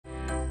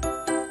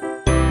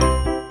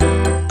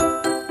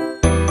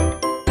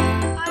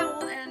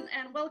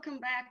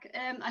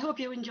I hope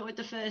you enjoyed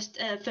the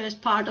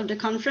first part of the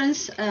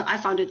conference. I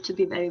found it to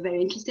be very,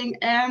 very interesting.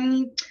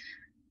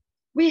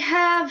 We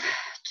have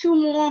two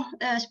more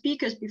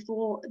speakers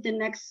before the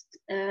next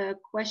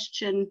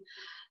question.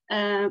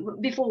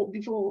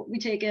 Before we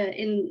take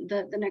in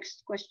the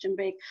next question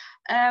break.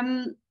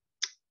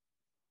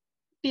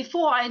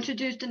 Before I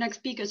introduce the next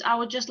speakers, I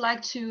would just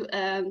like to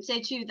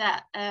say to you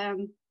that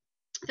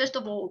first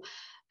of all,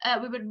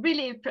 we would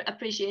really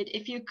appreciate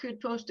if you could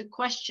post the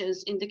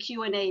questions in the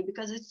Q&A,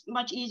 because it's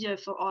much easier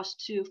for us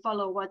to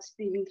follow what's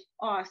being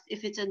asked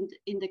if it's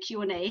in the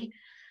Q&A.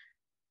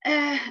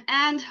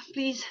 And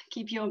please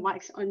keep your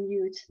mics on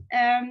mute.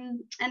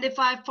 And if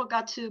I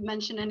forgot to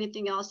mention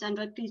anything else,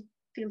 Sandra, please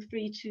feel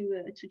free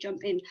to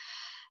jump in.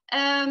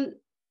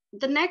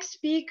 The next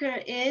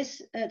speaker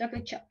is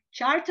Dr.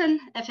 Kjartan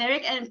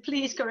Herrik, and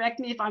please correct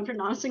me if I'm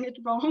pronouncing it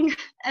wrong.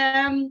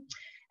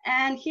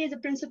 And he is a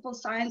principal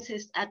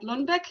scientist at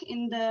Lundbeck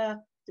in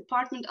the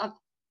Department of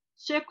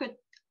Circuit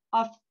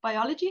of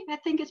Biology, I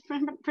think it's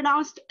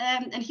pronounced.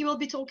 And he will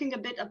be talking a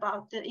bit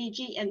about the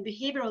EEG and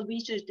behavioral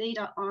research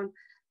data on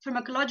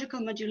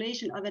pharmacological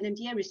modulation of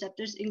NMDA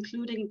receptors,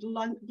 including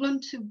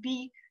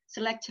GLUN2B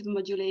selective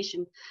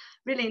modulation.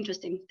 Really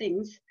interesting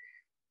things.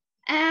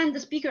 And the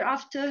speaker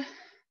after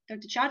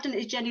Dr. Kjartan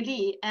is Jenny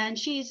Lee, and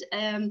she's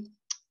a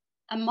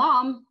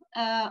mom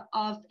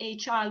of a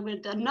child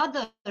with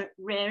another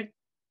rare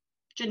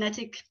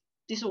genetic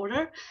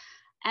disorder.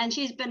 And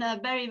she's been a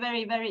very,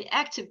 very, very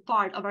active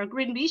part of our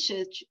GRIN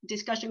research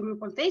discussion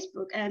group on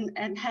Facebook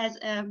and has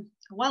a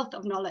wealth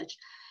of knowledge.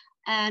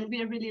 And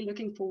we are really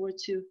looking forward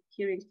to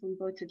hearing from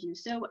both of you.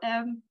 So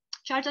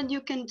Kjartan,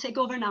 you can take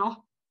over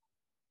now.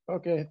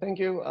 Okay, thank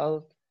you.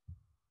 I'll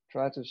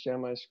try to share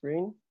my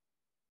screen.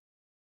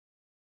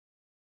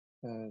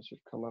 It should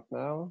come up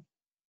now.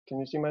 Can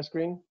you see my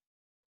screen?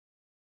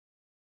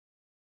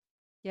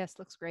 Yes,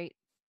 looks great.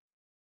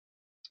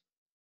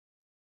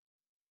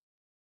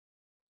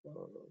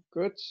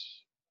 Good.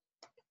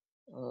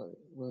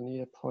 We'll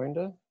need a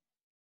pointer.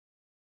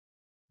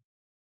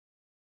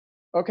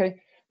 Okay.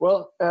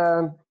 Well,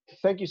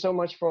 thank you so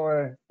much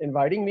for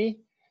inviting me.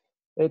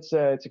 It's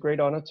a great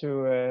honor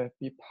to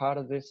be part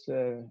of this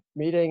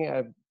meeting.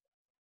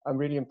 I'm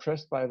really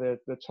impressed by the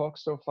talk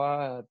so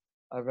far.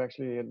 I've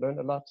actually learned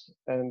a lot,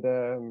 and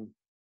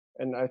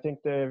I think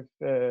they've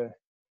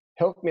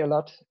helped me a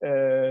lot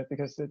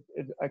because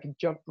I can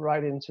jump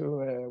right into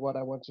what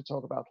I want to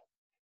talk about.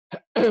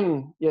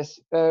 Yes.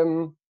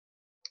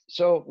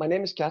 So my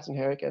name is Kjartan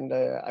Herrik, and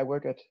I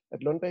work at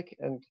Lundbeck,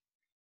 and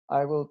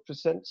I will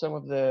present some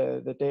of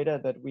the data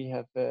that we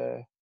have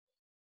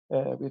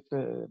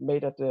we've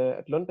made at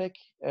Lundbeck.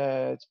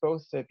 It's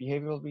both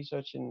behavioral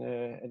research and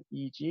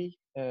EEG.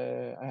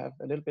 I have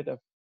a little bit of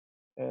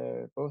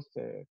both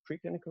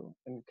preclinical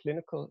and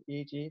clinical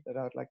EEG that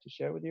I would like to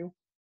share with you.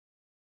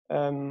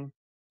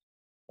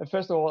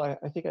 First of all,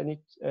 I think I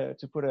need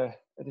to put a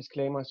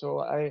disclaimer. So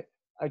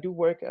I do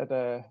work at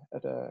a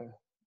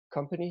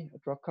company, a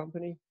drug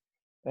company.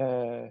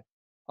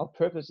 Our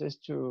purpose is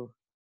to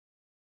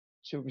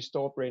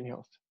restore brain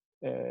health.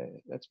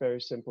 That's very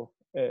simple.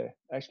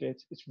 Actually,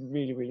 it's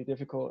really, really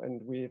difficult,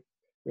 and we're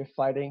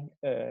fighting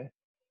the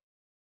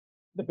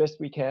best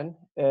we can.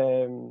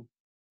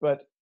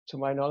 But to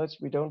my knowledge,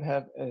 we don't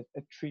have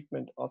a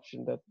treatment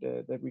option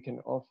that we can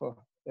offer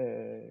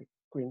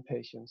GRIN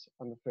patients,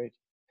 I'm afraid.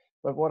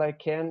 But what I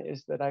can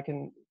is that I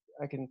can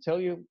tell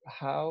you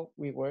how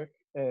we work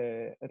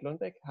at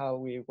Lundbeck, how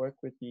we work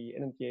with the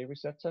NMDA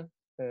receptor,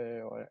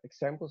 or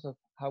examples of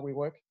how we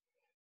work.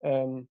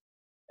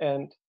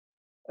 And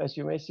as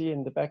you may see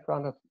in the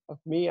background of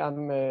me,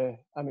 I'm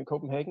in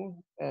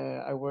Copenhagen.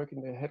 I work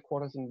in the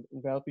headquarters in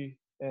Valby,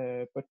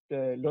 but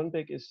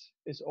Lundbeck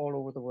is all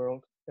over the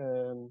world.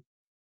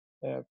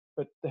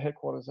 But the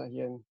headquarters are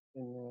here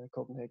in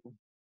Copenhagen.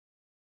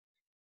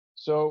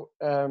 So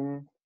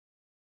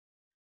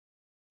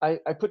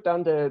I put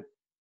down the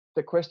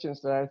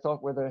questions that I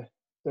thought were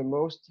the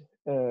most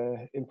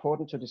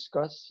important to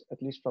discuss,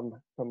 at least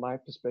from my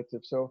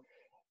perspective. So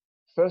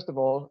first of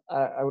all,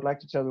 I would like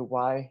to tell you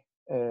why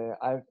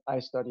I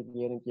studied the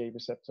NMDA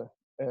receptor,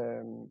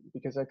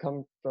 because I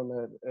come from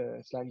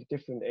a slightly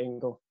different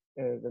angle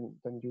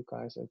than you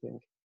guys, I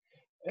think.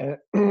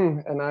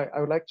 And I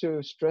would like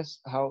to stress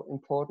how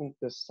important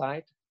the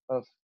site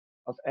of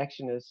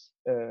action is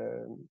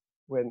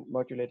when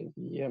modulating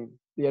the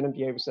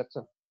NMDA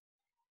receptor.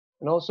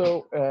 And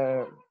also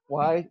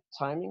why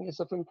timing is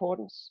of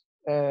importance.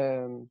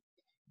 And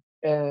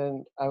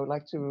I would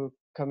like to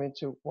come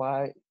into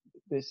why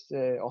this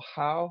or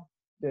how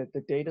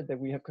the data that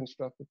we have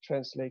constructed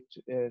translate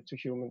to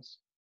humans.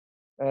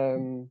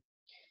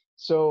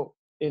 So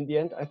in the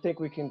end, I think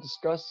we can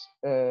discuss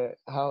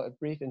how a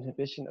brief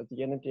inhibition of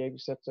the NMDA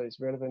receptor is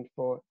relevant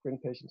for GRIN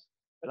patients.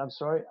 And I'm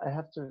sorry, I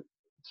have to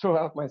throw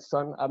out my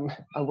son. I'm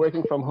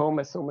working from home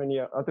as so many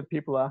other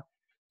people are.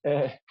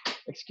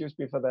 Excuse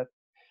me for that.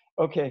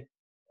 Okay.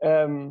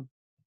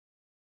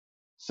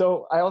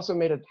 So I also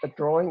made a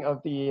drawing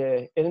of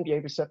the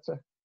NMDA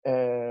receptor,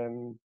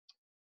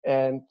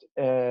 and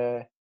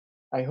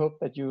I hope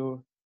that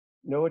you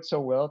know it so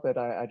well that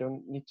I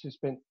don't need to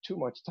spend too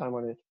much time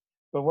on it.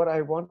 But what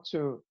I want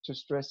to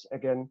stress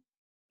again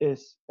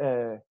is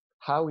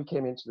how we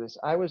came into this.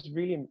 I was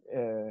really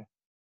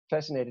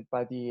fascinated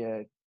by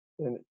the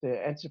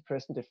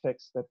antidepressant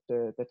effects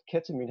that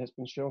ketamine has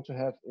been shown to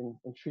have in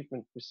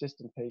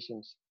treatment-resistant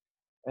patients.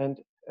 And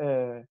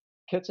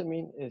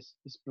ketamine is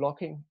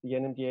blocking the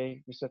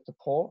NMDA receptor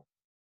pore,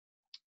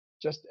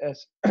 just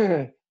as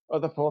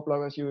other pore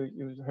blockers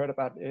you heard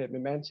about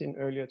memantine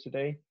earlier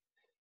today.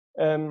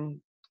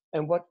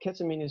 And what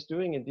ketamine is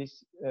doing in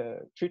these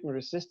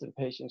treatment-resistant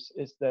patients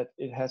is that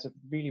it has a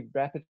really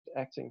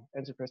rapid-acting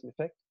antidepressant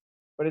effect,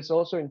 but it's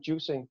also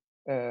inducing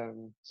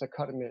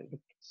psychotomimetic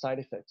side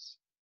effects.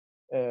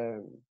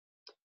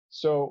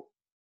 So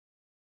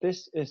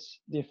this is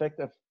the effect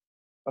of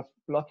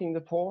blocking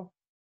the pore.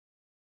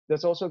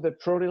 There's also the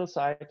proteal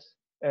side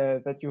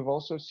that you've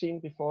also seen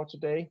before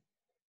today.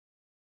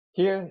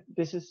 Here,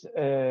 this is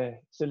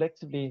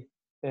selectively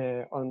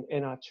on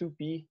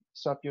NR2B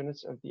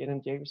subunits of the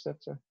NMDA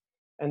receptor,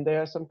 and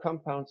there are some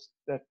compounds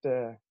that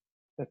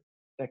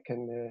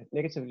can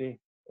negatively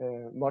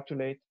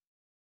modulate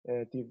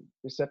the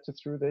receptor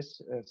through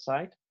this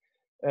site.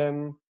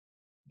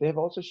 They have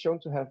also shown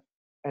to have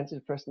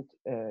antidepressant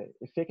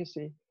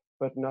efficacy,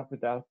 but not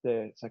without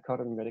the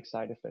psychotomimetic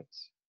side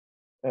effects.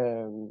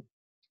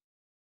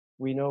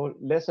 We know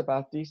less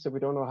about these, so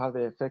we don't know how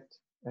they affect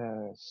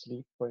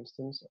sleep, for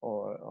instance,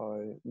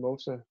 or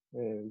motor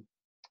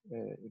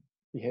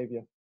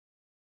behavior.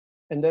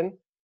 And then,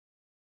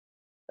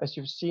 as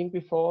you've seen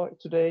before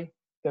today,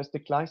 there's the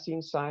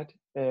glycine side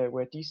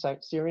where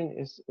D-cycloserine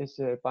is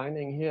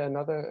binding. Here,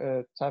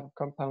 another type of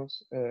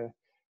compounds.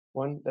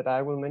 One that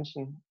I will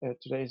mention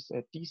today is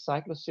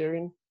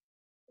D-cycloserine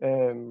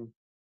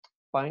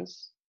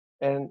binds,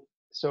 and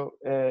so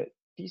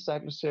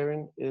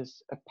D-cycloserine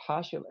is a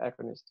partial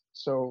agonist.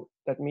 So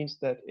that means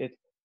that it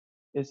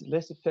is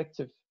less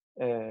effective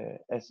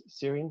as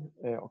serine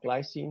or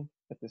glycine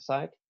at the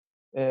site.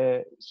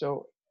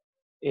 So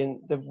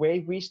in the way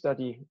we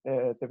study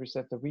the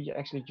receptor, we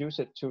actually use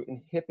it to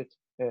inhibit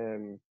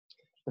the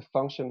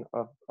function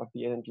of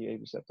the NMDA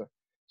receptor.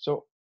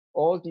 So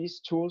all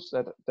these tools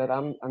that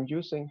I'm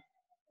using,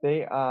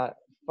 they are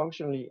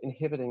functionally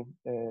inhibiting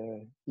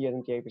the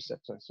NMDA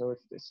receptor. So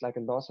it's like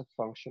a loss of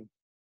function.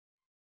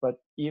 But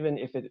even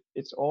if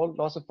it's all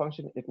loss of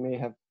function, it may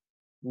have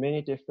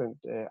many different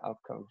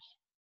outcomes.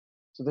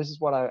 So this is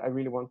what I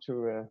really want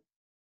to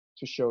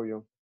show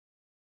you.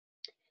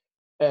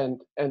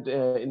 And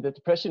in the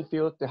depression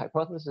field, the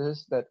hypothesis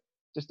is that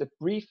just a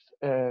brief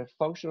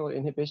functional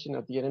inhibition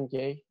of the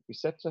NMDA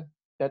receptor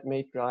that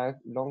may drive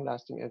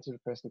long-lasting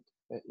antidepressant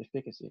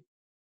efficacy.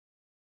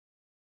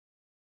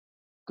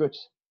 Good.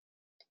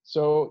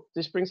 So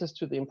this brings us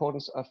to the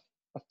importance of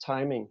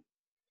timing.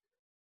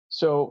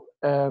 So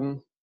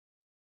NMDA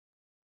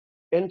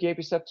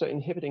receptor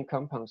inhibiting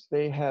compounds,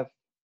 they have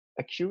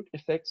acute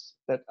effects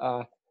that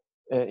are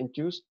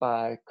induced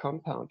by a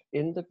compound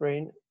in the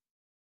brain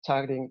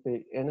targeting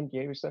the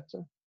NMDA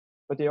receptor,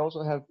 but they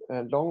also have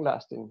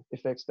long-lasting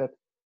effects that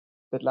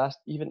last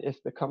even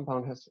if the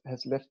compound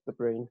has left the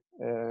brain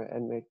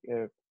and make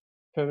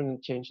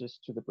permanent changes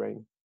to the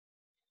brain.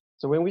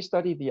 So when we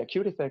study the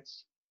acute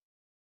effects,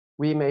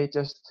 we may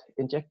just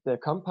inject the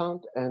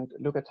compound and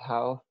look at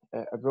how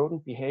a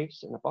rodent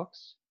behaves in a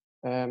box,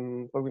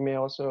 but we may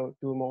also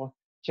do more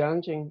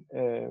challenging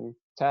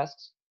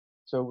tasks.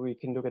 So we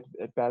can look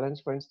at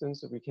balance, for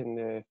instance. We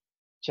can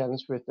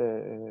challenge with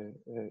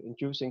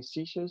inducing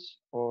seizures,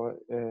 or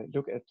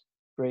look at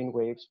brain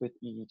waves with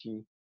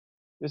EEG.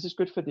 This is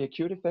good for the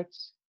acute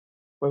effects.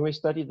 When we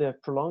study the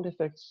prolonged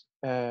effects,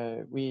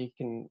 we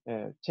can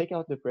take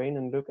out the brain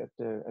and look at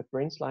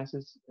brain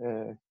slices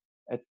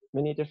at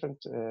many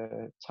different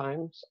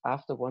times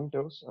after one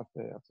dose of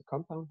the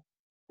compound.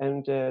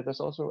 And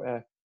there's also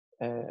a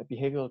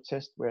behavioral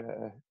test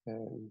where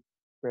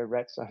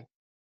rats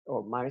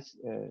or mice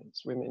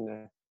swim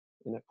in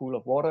a pool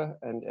of water,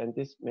 and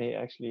this may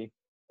actually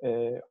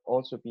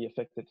also be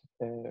affected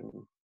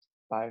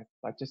by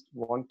just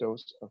one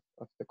dose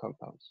of the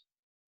compounds.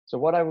 So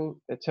what I will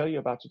tell you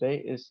about today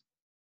is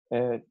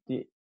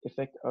the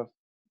effect of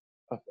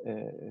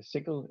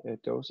single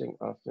dosing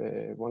of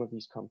one of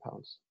these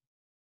compounds.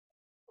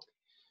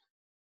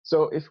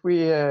 So if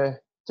we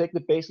take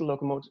the basal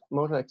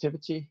locomotor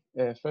activity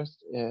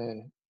first,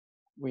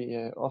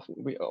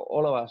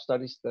 all of our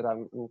studies that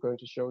I'm going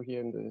to show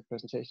here in the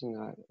presentation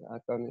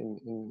are done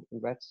in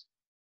rats,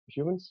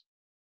 humans.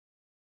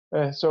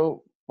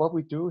 So what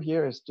we do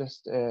here is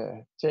just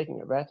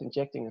taking a rat,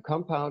 injecting a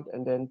compound,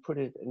 and then put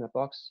it in a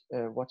box,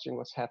 watching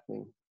what's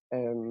happening.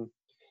 In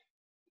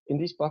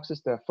these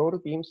boxes, there are photo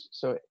beams,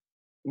 so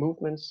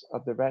movements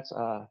of the rats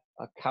are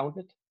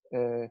counted.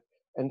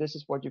 And this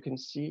is what you can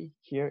see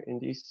here in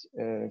these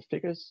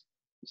figures.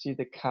 You see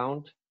the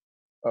count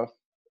of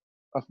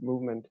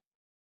movement.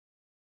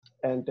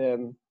 And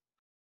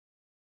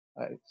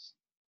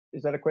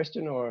is that a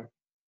question or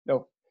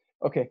no?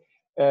 Okay.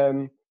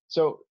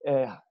 So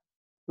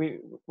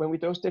when we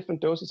dose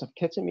different doses of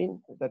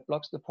ketamine that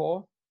blocks the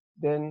pore,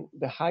 then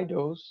the high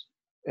dose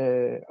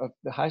of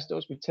the highest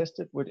dose we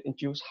tested would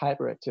induce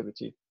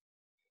hyperactivity.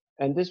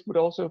 And this would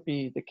also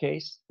be the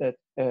case that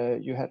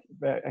you had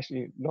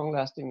actually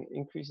long-lasting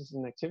increases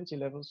in activity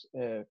levels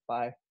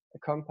by a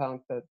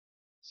compound that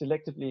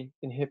selectively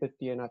inhibit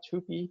the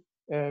NR2B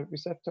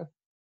receptor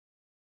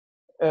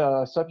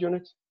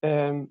subunit.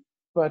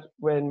 But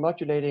when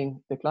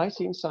modulating the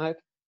glycine side,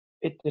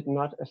 it did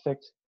not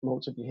affect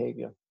motor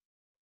behavior.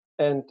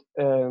 And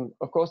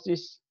of course,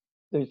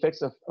 the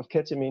effects of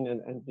ketamine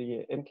and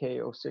the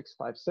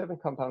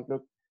MK0657 compound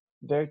look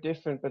very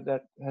different, but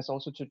that has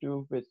also to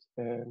do with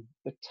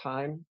the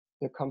time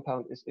the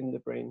compound is in the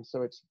brain.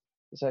 So it's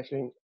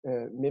actually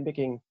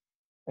mimicking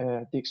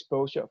the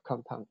exposure of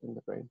compound in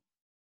the brain.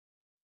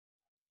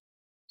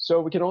 So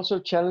we can also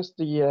challenge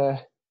the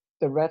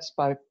rats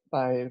by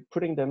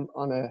putting them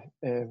on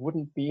a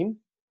wooden beam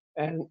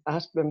and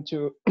ask them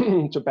to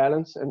to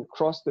balance and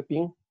cross the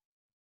beam.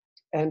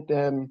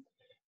 And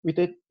we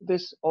did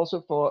this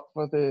also for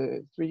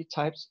the 3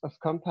 types of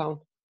compound,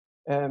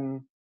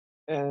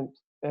 and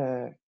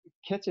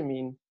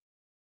ketamine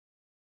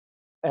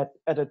at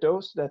a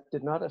dose that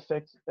did not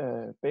affect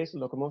basal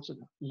locomotor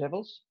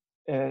levels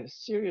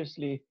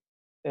seriously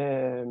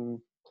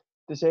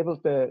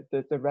disabled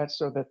the rats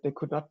so that they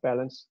could not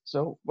balance.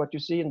 So what you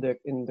see in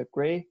the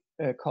gray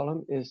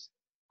column is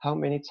how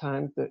many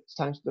times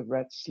the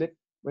rats slip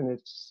when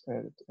it's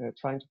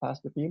trying to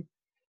pass the beam,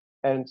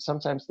 and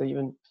sometimes they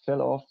even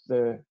fell off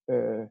the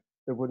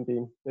wooden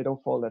beam. They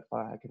don't fall that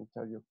far, I can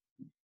tell you.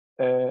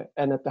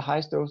 And at the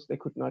highest dose, they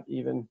could not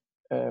even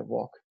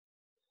walk.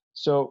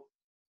 So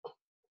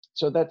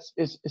that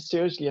is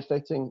seriously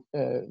affecting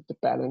the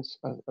balance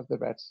of the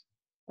rats.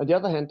 On the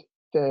other hand,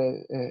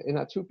 the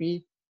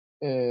NR2B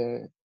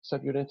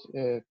subunit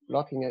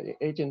blocking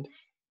agent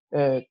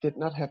did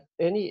not have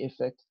any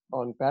effect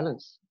on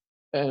balance.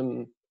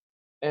 And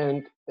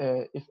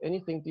if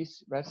anything,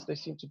 these rats, they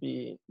seem to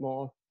be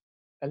more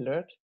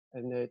alert,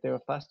 and they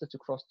were faster to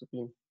cross the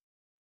beam.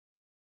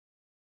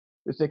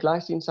 With the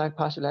glycine side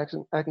partial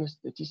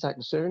agonist, the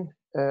D-cycloserine,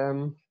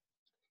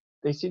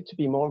 they seem to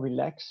be more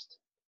relaxed,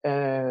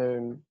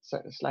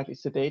 slightly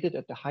sedated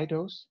at the high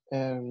dose,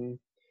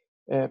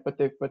 but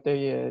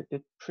they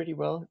did pretty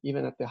well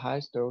even at the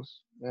highest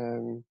dose,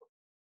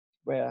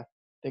 where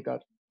they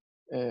got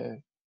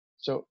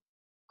so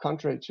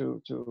contrary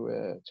to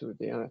the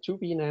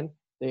NR2B NAM,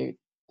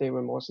 they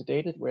were more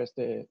sedated, whereas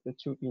the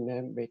 2B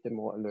NAM made them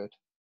more alert.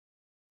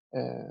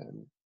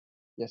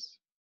 Yes.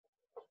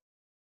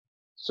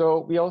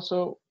 So we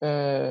also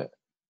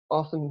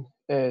often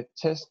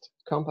test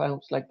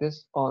compounds like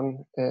this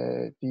on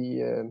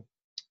the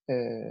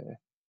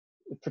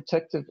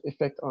protective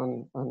effect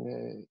on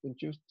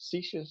induced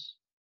seizures.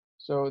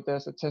 So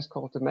there's a test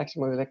called the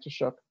maximal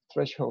electroshock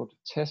threshold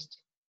test,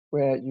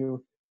 where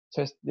you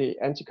test the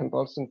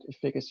anticonvulsant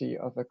efficacy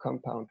of a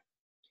compound.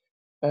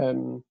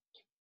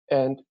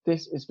 And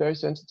this is very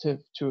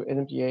sensitive to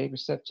NMDA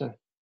receptor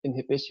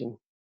inhibition.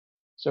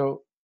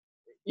 So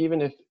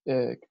even if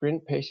GRIN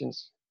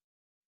patients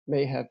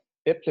may have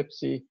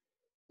epilepsy,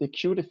 the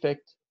acute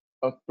effect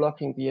of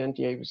blocking the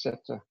NMDA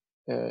receptor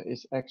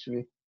is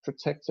actually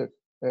protective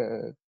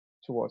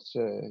towards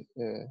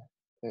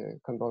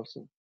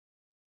convulsion.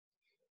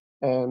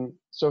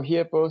 So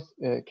here both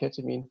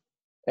ketamine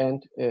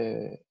and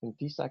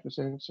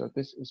D-cycloserine. So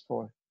this is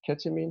for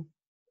ketamine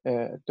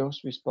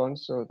dose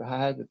response. So the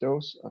higher the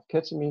dose of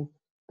ketamine,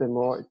 the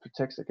more it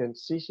protects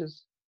against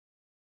seizures.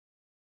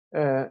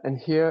 And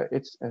here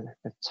it's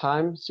a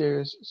time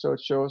series, so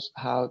it shows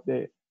how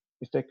the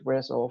effect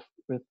wears off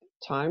with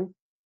time.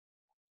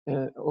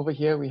 Over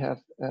here we have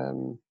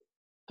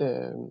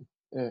the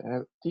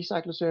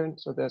D-cycloserine,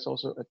 so there's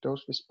also a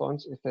dose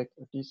response effect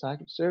of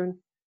D-cycloserine,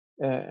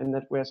 and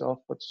that wears off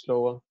but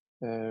slower.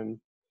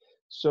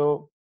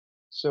 So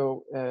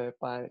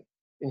by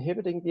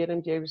inhibiting the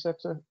NMDA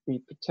receptor, we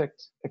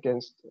protect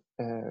against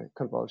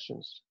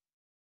convulsions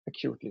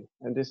acutely,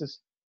 and this is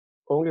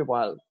only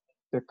while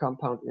the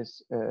compound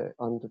is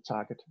on the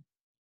target.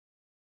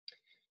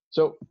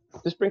 So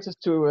this brings us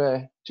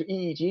to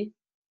EEG.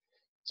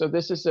 So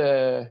this is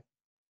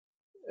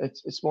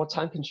it's more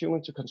time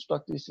consuming to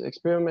construct these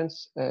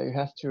experiments. You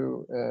have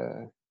to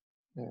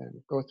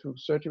go through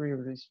surgery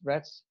with these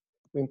rats.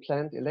 We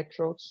implant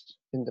electrodes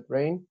in the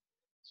brain.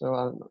 So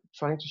I'm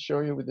trying to show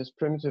you with this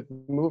primitive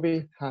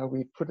movie how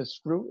we put a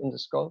screw in the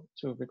skull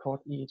to record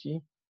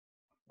EEG,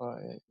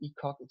 or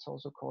ECOG it's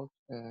also called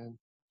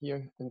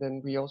here. And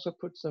then we also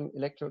put some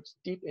electrodes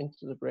deep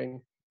into the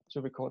brain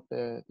to record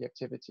the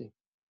activity.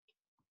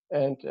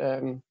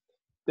 And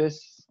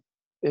this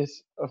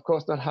is of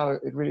course not how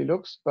it really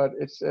looks, but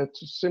it's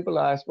to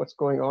symbolize what's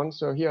going on.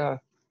 So here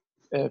are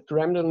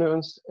pyramidal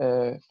neurons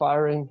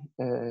firing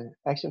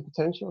action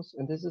potentials,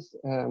 and this is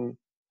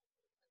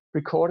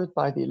recorded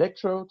by the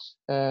electrodes,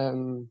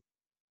 and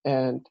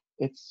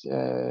it's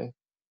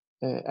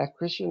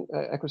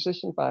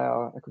acquisition by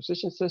our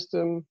acquisition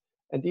system.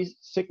 And these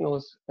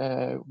signals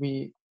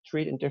we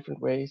treat in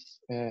different ways,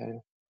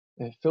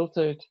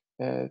 filtered,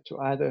 to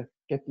either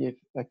get the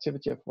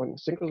activity of one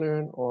single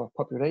neuron or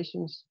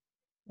populations,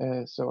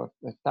 so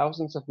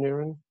thousands of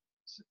neurons.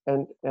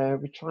 And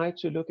we try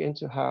to look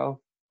into how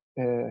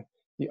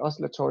the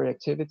oscillatory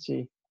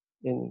activity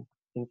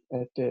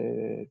at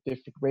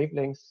different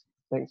wavelengths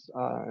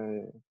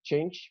are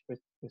change with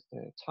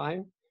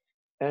time.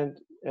 And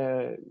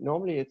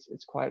normally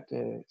it's quite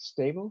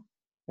stable.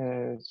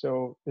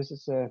 So this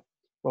is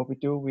what we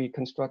do. We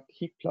construct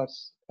heat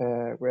plots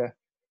where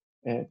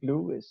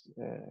blue is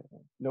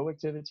low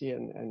activity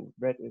and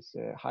red is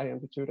high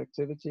amplitude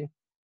activity.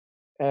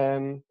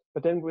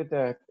 But then with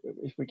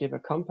if we give a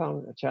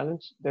compound a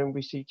challenge, then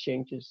we see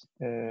changes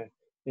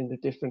in the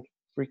different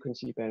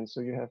frequency bands.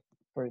 So you have,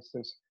 for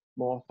instance,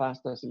 more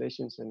fast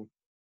oscillations and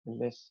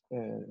less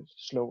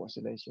slow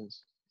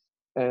oscillations.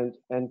 And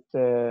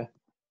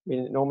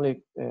we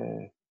normally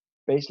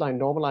baseline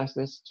normalize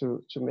this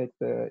to make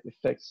the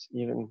effects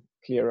even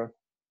clearer.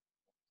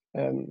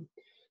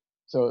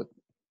 So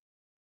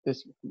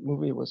this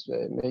movie was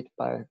made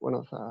by one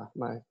of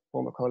my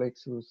former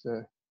colleagues who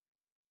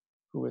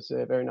was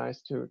very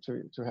nice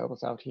to help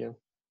us out here.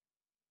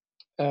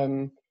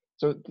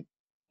 So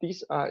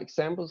these are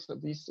examples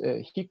of these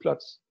heat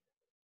plots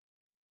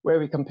where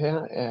we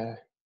compare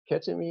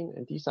ketamine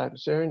and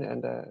D-cycloserine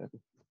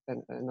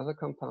and another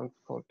compound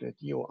called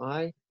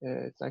DOI.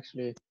 It's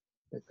actually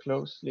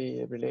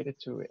closely related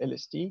to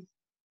LSD.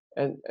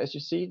 And as you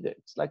see,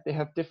 it's like they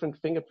have different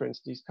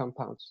fingerprints, these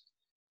compounds.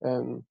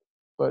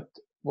 But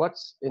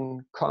what's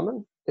in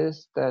common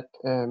is that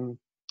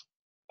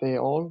they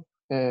all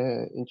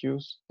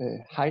induce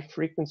high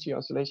frequency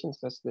oscillations.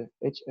 That's the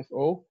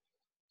HFO.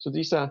 So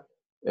these are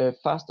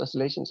fast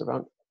oscillations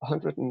around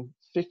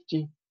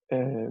 150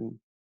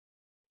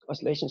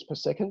 oscillations per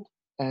second.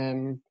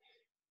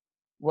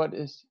 What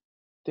is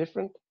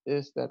different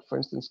is that, for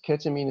instance,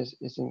 ketamine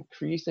is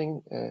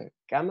increasing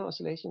gamma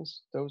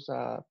oscillations. Those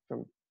are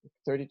from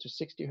 30 to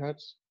 60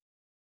 hertz,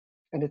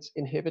 and it's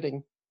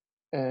inhibiting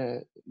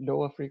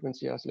lower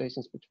frequency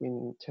oscillations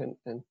between 10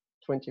 and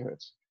 20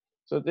 hertz.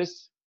 So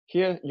this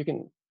here you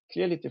can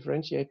clearly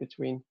differentiate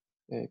between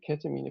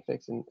ketamine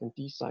effects and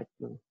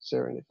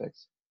D-cycloserine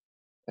effects.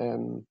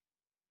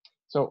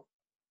 So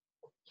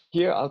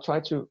here I'll try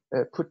to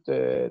put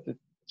the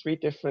three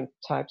different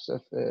types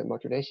of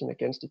modulation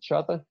against each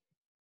other.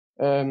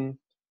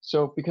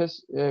 So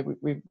because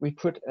we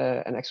put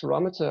an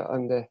accelerometer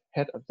on the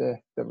head of the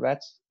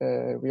rats,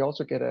 we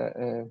also get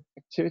a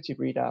activity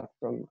readout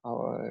from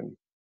our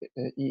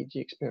EEG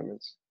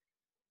experiments.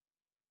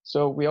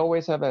 So we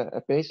always have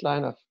a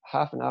baseline of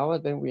half an hour,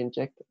 then we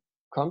inject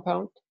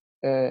compound,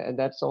 and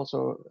that's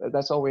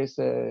always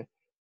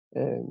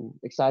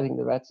exciting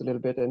the rats a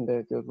little bit, and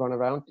they'll run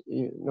around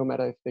no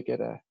matter if they get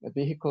a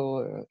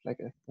vehicle like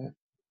a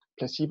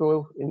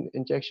placebo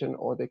injection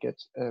or they get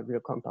a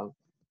real compound.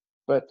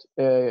 But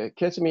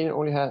ketamine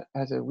only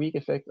has a weak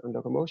effect on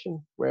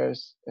locomotion,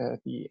 whereas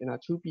the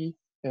NR2B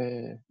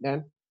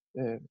NAM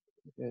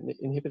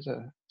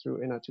inhibitor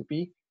through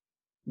NR2B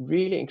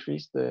really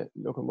increased the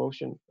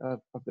locomotion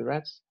of the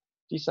rats.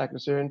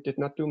 D-cycloserine did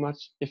not do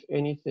much, if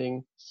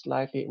anything,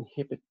 slightly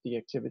inhibit the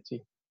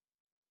activity.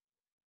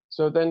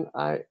 So then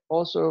I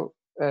also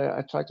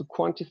I tried to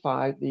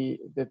quantify the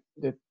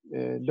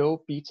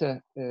low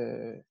beta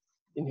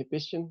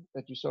inhibition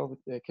that you saw with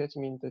the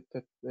ketamine,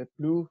 the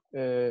blue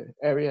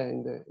area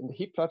in the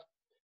heat plot.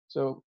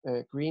 So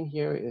green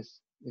here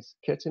is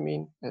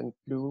ketamine and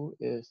blue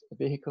is a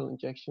vehicle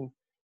injection.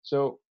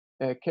 So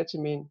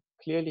ketamine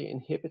clearly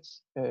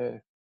inhibits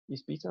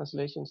these beta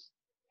oscillations.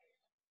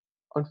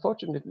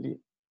 Unfortunately,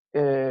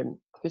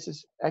 this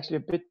is actually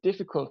a bit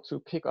difficult to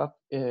pick up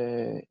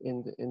in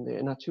the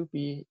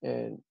NR2B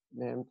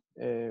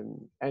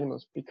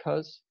animals,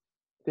 because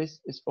this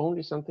is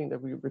only something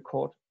that we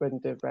record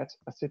when the rats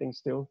are sitting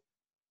still,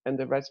 and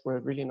the rats were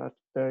really not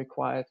very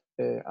quiet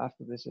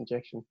after this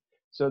injection.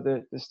 So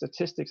the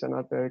statistics are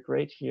not very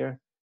great here,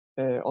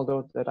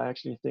 although that I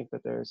actually think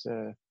that there's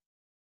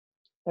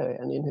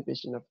an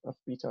inhibition of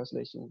beta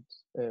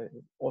oscillations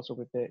also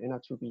with the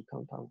NR2B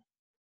compound.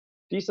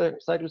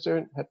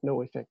 D-cycloserine had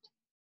no effect.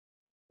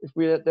 If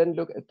we then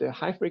look at the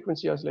high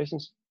frequency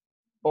oscillations,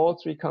 all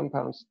three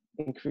compounds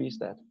increase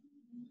that.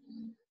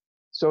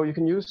 So you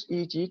can use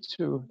EEG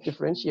to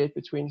differentiate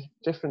between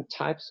different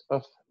types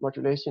of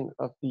modulation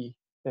of the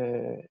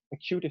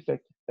acute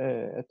effect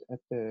at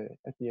the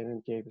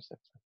NMDA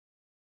receptor.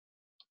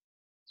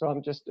 So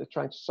I'm just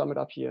trying to sum it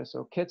up here.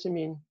 So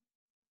ketamine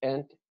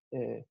and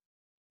the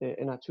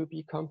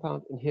NR2B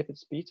compound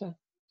inhibits beta,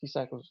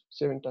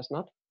 D-cycloserine does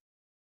not.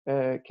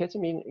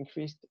 Ketamine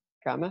increased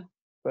gamma,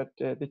 but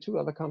the two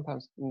other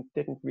compounds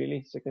didn't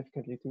really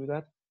significantly do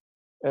that.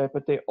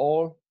 But they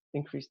all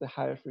increased the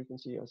higher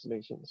frequency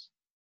oscillations.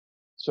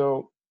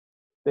 So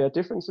there are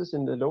differences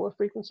in the lower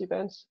frequency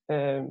bands,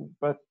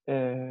 but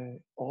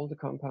all the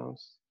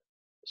compounds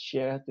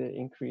share the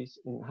increase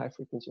in high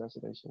frequency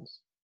oscillations.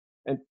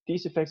 And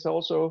these effects are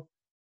also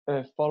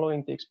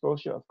following the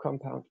exposure of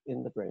compound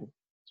in the brain.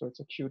 So it's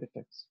acute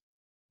effects.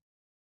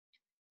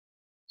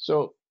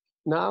 So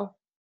now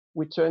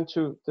we turn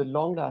to the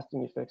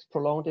long-lasting effects,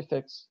 prolonged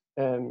effects.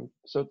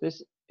 So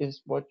this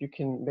is what you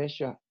can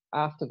measure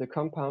after the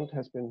compound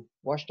has been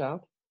washed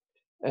out.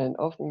 And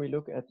often we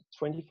look at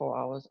 24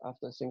 hours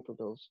after a single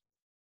dose.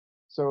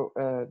 So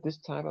this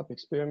type of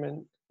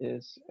experiment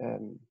is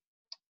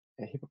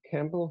a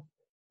hippocampal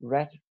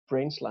rat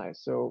brain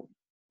slice. So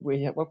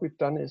what we've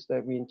done is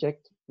that we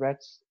inject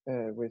rats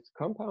with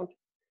compound.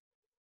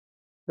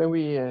 Then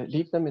we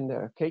leave them in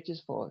their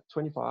cages for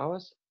 24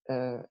 hours.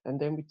 And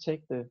then we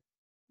take the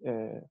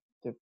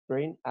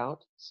brain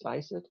out,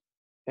 slice it,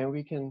 and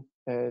we can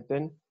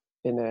then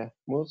in a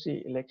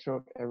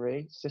multi-electrode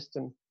array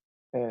system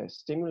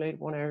stimulate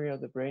one area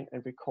of the brain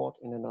and record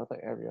in another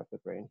area of the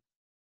brain.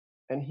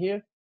 And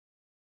here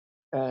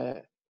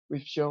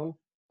we've shown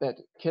that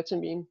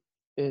ketamine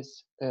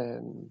is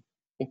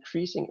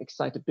increasing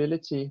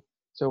excitability.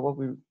 So what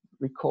we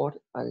record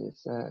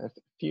is a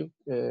field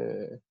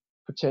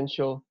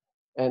potential,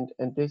 and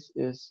this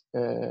is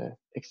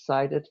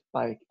excited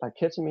by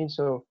ketamine.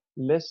 So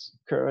less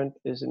current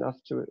is enough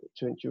to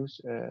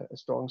induce a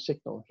strong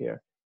signal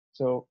here.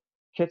 So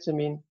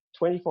ketamine,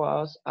 24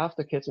 hours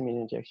after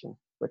ketamine injection,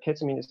 where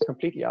ketamine is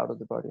completely out of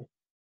the body,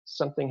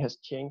 something has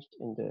changed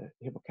in the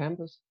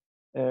hippocampus.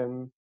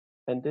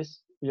 And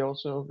this we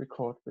also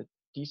record with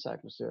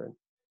D-cycloserine.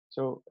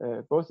 So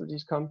both of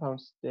these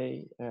compounds,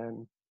 they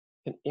can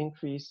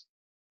increase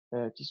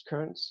these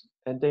currents,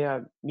 and they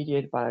are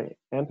mediated by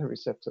AMPA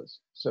receptors.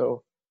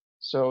 So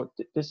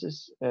this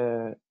is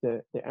the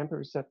AMPA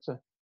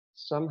receptor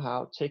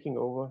somehow taking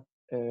over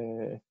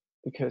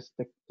because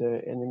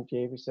the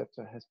NMDA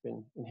receptor has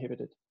been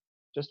inhibited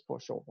just for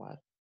a short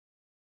while.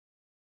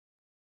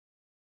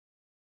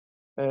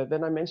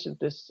 Then I mentioned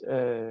this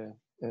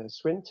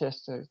SWIN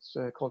test. It's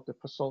called the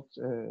PROSALT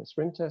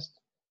SWIN test.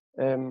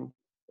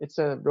 It's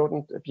a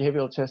rodent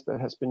behavioral test that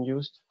has been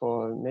used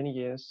for many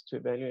years to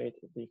evaluate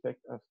the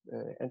effect of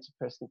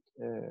antidepressant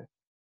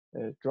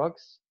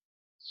drugs.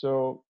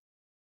 So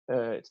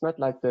it's not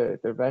like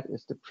the rat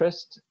is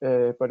depressed,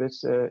 but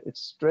it's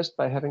stressed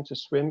by having to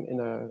swim in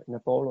a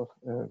bowl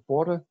of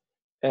water,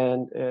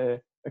 and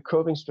a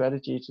coping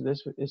strategy to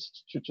this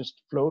is to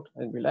just float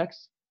and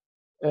relax.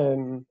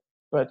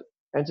 But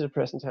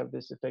antidepressants have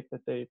this effect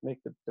that they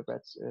make the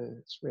rats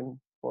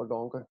swim for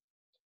longer.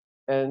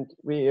 And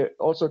we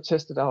also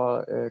tested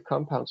our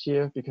compounds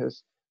here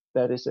because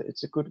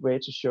it's a good way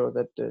to show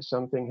that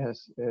something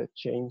has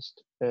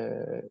changed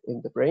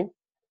in the brain.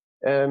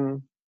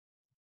 And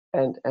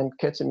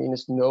ketamine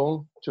is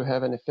known to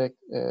have an effect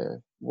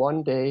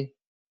 1 day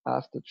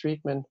after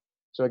treatment.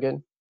 So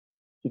again,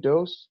 you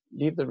dose,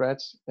 leave the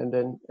rats, and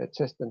then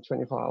test them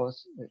 24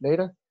 hours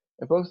later.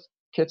 And both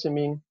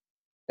ketamine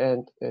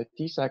and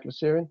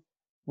D-cycloserine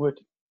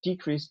would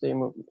decrease the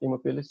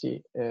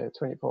immobility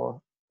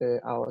 24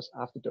 hours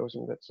after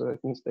dosing that. So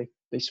that means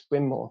they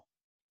swim more.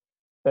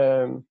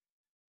 The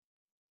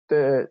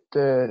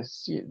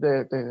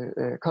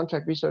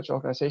contract research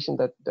organization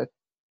that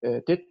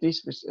did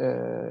these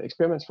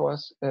experiments for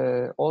us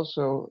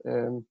also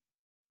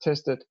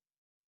tested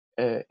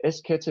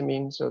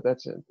S-ketamine. So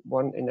that's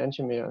one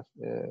enantiomer of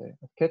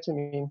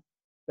ketamine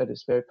that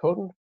is very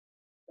potent.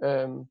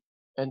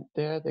 And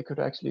there they could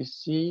actually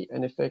see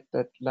an effect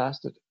that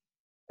lasted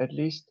at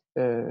least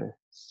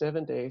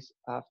 7 days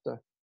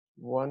after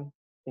one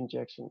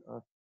injection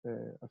of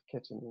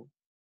ketamine.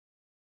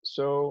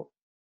 So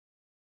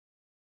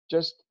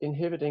just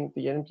inhibiting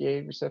the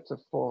NMDA receptor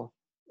for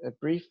a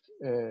brief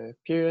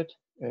period,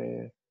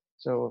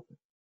 so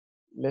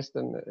less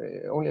than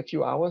only a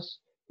few hours,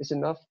 is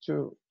enough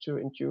to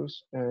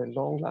induce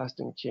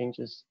long-lasting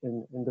changes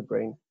in the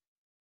brain.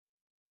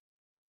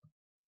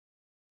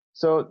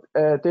 So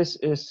this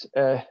is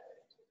a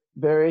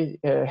very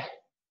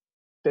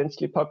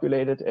densely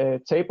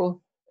populated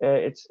table.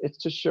 It's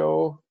to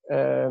show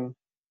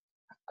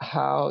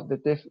how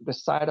the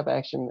site of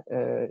action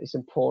is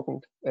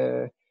important.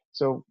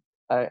 So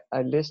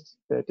I list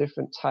the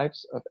different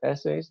types of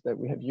assays that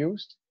we have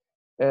used,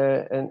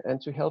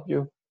 and to help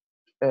you,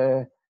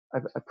 I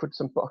put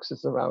some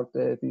boxes around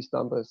these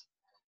numbers.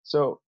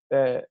 So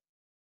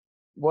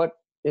what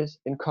is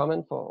in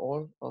common for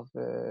all of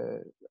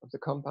the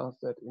compounds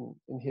that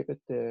inhibit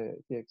the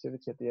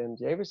activity of the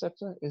NMDA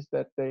receptor is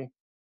that they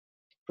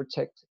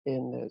protect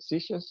in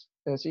seizure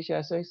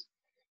assays,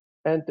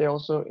 and they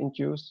also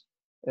induce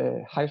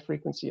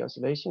high-frequency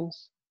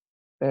oscillations,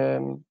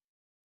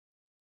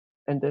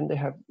 and then they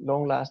have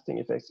long-lasting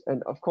effects.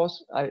 And of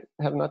course, I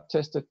have not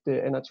tested the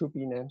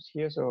NR2B NAMs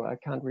here, so I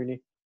can't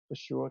really for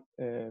sure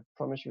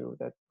promise you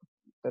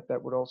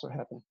that would also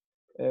happen.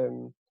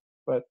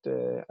 But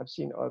I've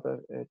seen other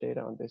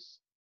data on this.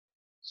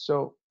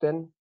 So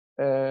then,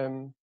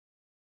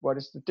 what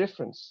is the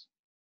difference?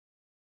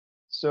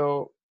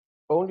 So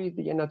only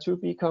the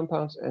NR2B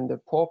compounds and the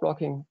pore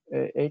blocking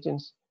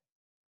agents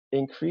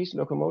increase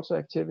locomotor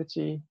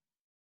activity.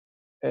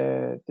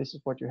 This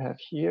is what you have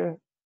here.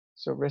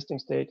 So resting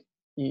state,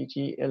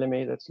 EEG,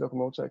 LMA, that's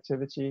locomotor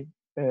activity,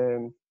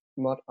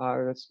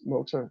 MOD-R, that's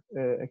motor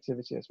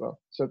activity as well.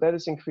 So that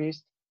is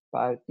increased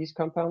by these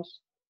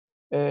compounds.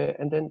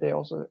 and then they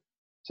also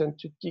tend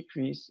to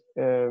decrease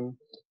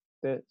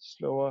the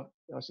slower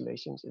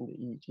oscillations in the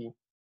EEG.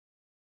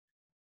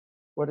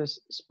 What is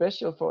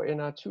special for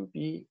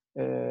NR2B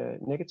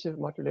negative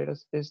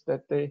modulators is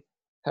that they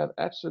have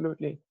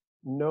absolutely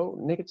no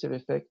negative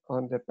effect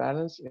on the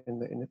balance in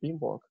the beam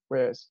walk,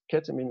 whereas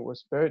ketamine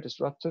was very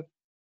disruptive,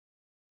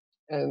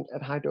 and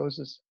at high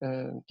doses,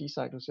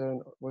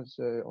 D-cyclocerin was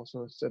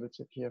also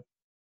sedative here.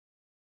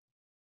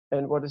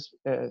 And what is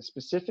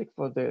specific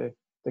for the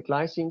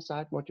glycine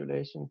side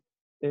modulation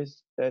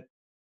is that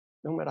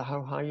no matter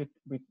how high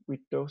we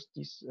dose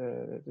this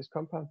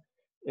compound,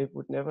 it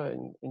would never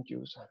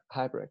induce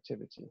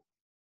hyperactivity.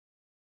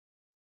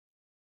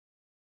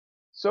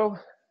 So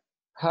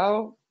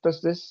how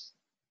does this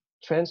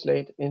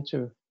translate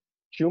into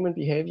human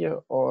behavior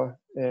or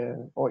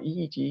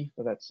EEG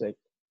for that sake?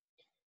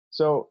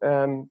 So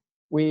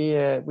we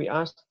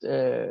asked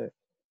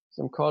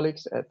some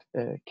colleagues at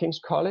King's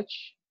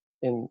College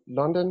in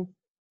London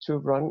to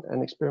run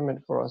an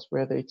experiment for us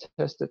where they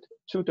tested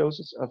 2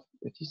 doses of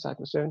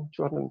D-cyclocerin,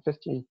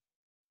 250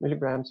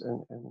 milligrams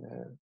and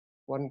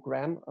 1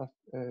 gram of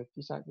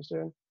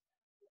D-cyclocerin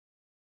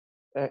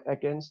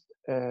against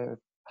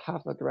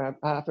half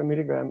a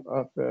milligram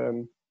of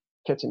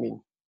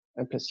ketamine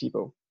and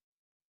placebo.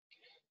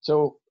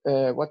 So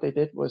what they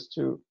did was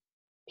to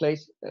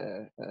place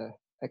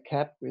a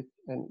cap with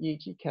an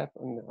EEG cap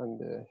on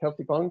the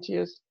healthy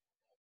volunteers,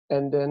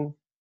 and then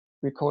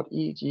record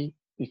EEG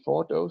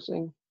before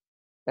dosing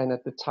and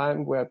at the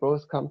time where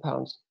both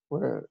compounds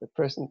were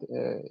present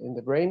in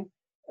the brain,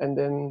 and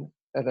then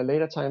at a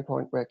later time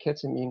point where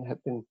ketamine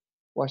had been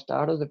washed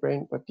out of the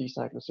brain, but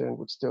D-cyclocerin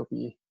would still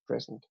be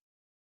present.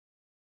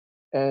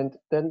 And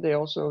then they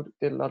also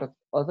did a lot of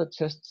other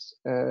tests,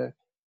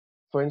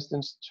 for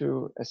instance,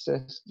 to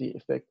assess the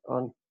effect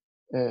on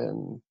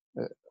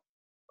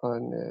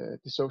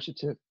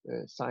dissociative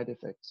side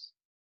effects.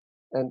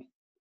 And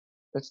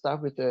let's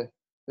start with the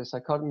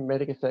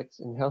psychotomimetic effects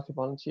in healthy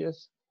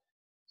volunteers.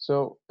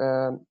 So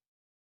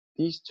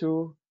these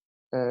 2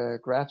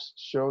 graphs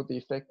show the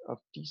effect of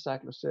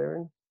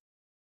D-cyclocerin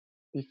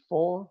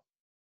before,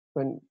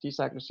 when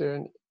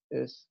D-cyclocerin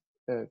is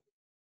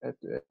at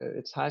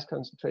its highest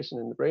concentration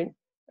in the brain,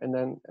 and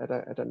then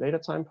at a later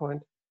time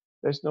point,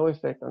 there's no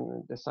effect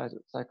on the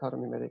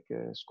psychotomimetic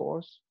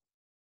scores.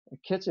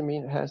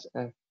 Ketamine has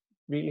a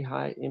really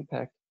high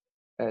impact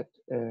at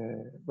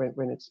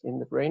when it's in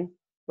the brain,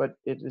 but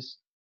it is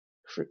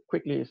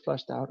quickly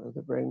flushed out of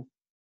the brain.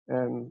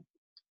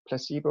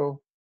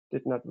 Placebo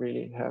did not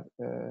really have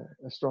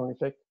a strong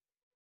effect.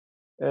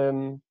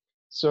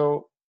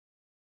 So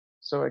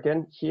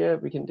again, here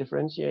we can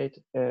differentiate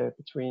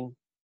between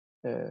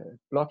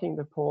blocking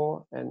the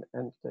pore and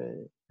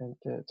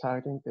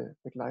targeting the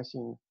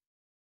glycine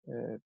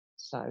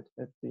side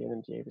at the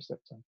NMDA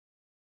receptor.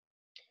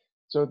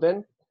 So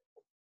then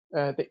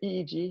the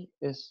EEG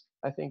is,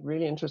 I think,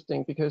 really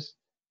interesting because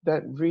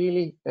that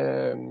really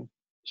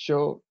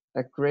show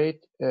a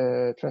great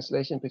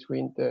translation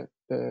between the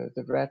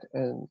rat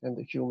and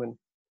the human.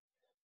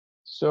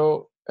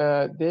 So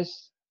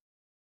this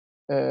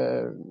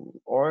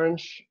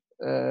orange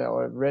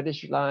or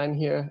reddish line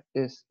here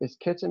is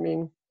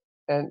ketamine,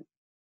 and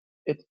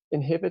it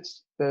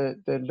inhibits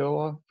the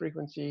lower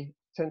frequency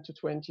 10 to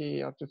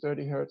 20 up to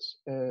 30 hertz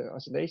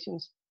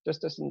oscillations,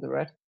 just as in the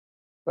rat.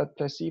 But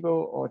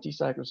placebo or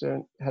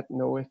D-cyclocerin had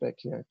no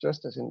effect here,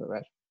 just as in the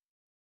rat.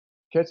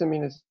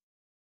 Ketamine is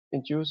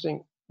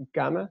inducing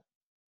gamma,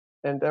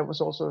 and that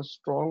was also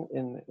strong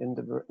in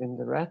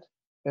the rat.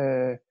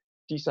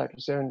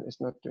 D-cyclocerin is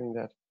not doing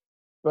that.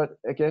 But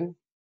again,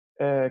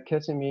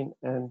 ketamine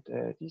and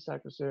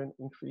D-cyclocerin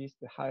increase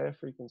the higher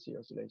frequency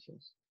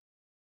oscillations.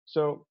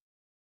 So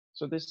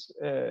this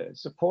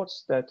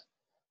supports that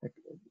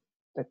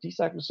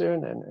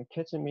D-cyclocerin and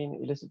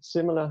ketamine elicit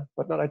similar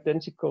but not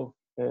identical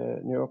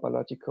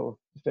neurobiological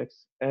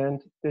effects,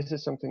 and this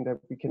is something that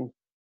we can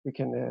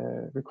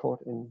record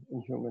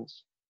in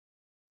humans.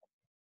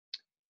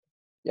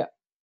 Yeah.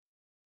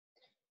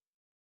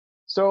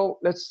 So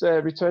let's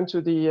return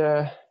to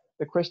the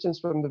questions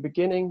from the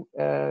beginning.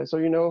 So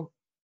you know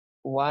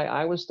why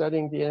I was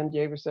studying the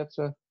NMDA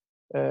receptor,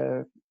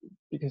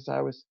 because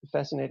I was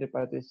fascinated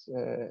by these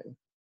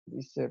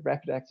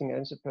rapid-acting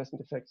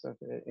antidepressant effects of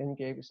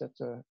NMDA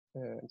receptor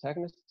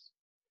antagonists.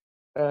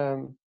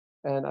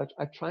 And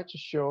I tried to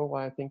show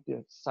why I think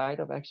the site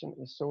of action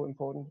is so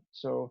important.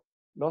 So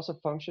loss of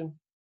function,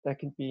 that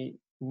can be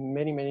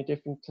many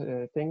different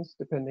things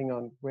depending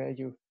on where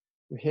you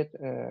hit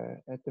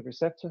at the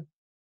receptor.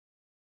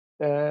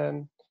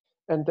 And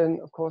then,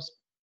 of course,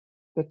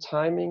 the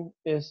timing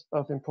is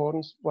of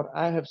importance. What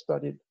I have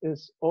studied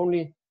is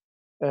only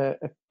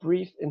a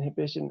brief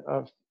inhibition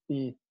of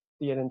the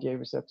NMDA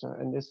receptor,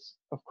 and this,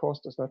 of course,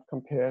 does not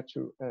compare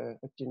to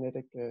a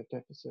genetic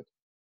deficit.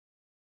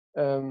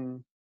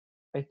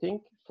 I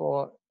think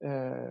for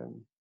the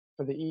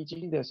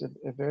EEG, there's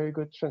a very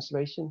good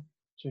translation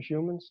to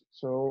humans.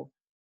 So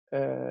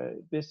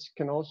this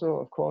can also,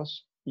 of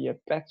course, be a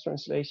back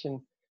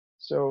translation.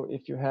 So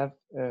if you have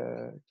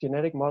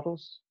genetic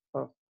models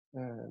of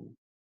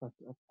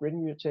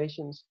GRIN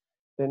mutations,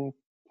 then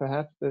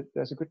perhaps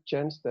there's a good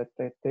chance that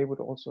they would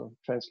also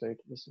translate.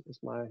 This is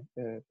my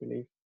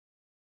belief.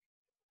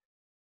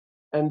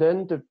 And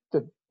then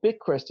the big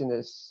question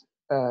is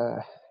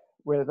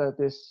whether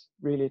this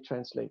really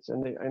translates,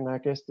 and I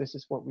guess this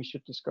is what we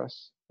should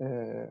discuss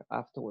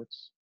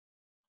afterwards.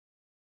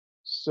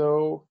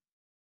 So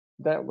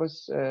that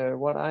was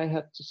what I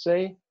had to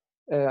say.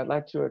 I'd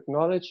like to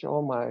acknowledge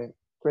all my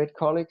great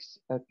colleagues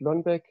at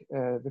Lundbeck,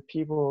 the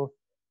people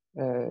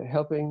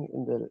helping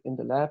in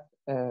the lab,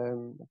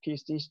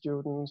 PhD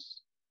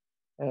students,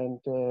 and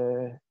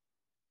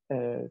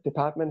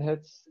department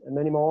heads, and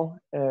many more,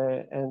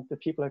 and the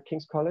people at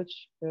King's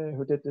College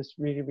who did this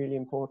really, really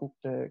important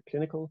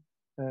clinical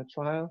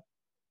trial.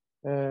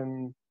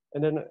 And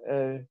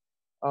then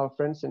our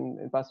friends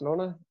in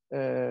Barcelona,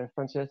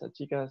 Francesc,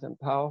 Artigas, and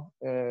Pau,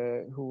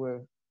 who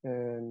were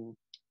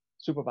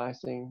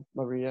supervising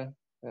Maria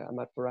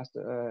Amat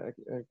Forrester,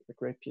 a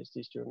great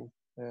PhD student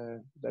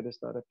that is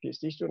not a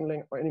PhD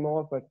student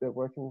anymore, but they're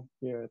working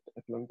here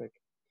at Lundbeck.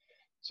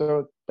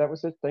 So that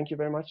was it. Thank you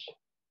very much.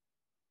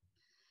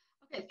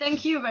 Okay,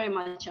 thank you very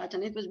much,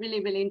 Kjartan. It was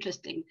really, really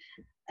interesting.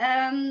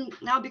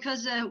 Now,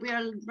 because we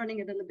are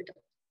running a little bit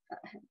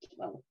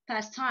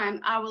past time,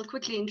 I will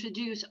quickly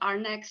introduce our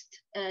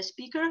next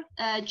speaker,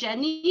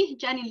 Jenny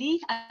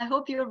Lee. I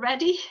hope you're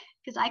ready,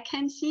 because I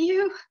can see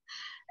you.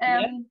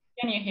 Yes.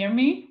 Can you hear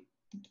me?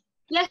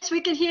 Yes,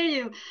 we can hear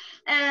you.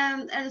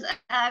 As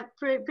I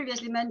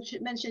previously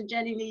mentioned,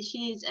 Jenny Lee,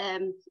 she is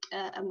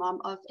a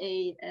mom of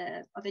a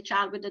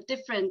child with a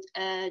different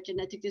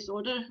genetic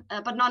disorder,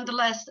 but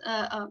nonetheless,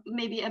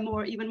 maybe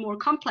even more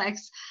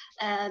complex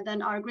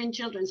than our GRIN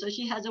children. So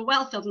she has a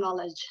wealth of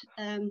knowledge.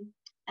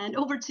 And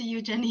over to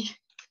you, Jenny.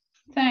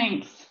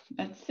 Thanks.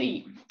 Let's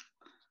see.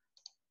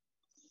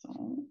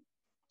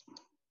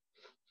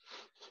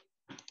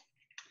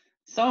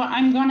 So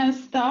I'm going to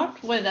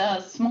start with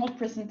a small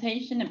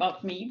presentation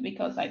about me,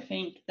 because I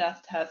think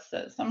that has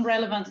some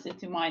relevance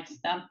to my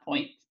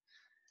standpoint.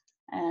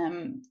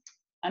 And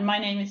my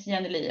name is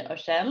Jenny Lee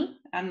Örsell,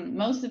 and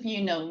most of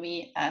you know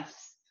me as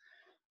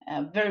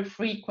a very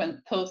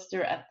frequent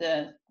poster at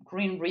the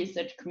GRIN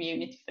research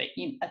community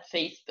at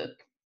Facebook.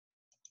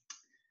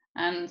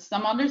 And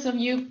some others of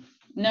you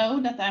know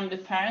that I'm the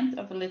parent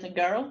of a little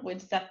girl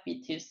with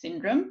SAPB2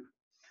 syndrome.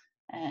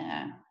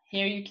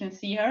 Here you can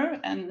see her,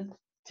 and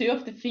two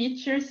of the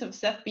features of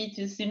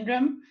SAPB2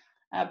 syndrome,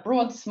 a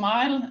broad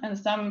smile and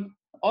some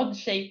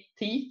odd-shaped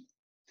teeth.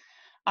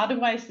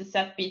 Otherwise, the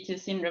SAPB2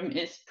 syndrome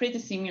is pretty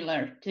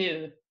similar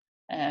to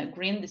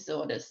GRIN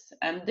disorders,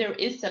 and there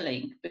is a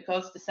link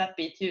because the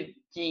SAPB2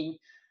 gene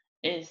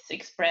is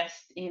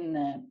expressed in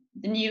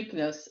the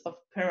nucleus of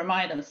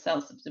pyramidal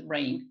cells of the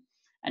brain,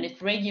 and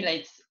it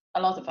regulates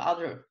a lot of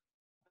other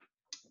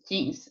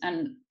genes,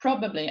 and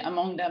probably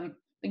among them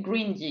the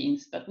GRIN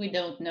genes, but we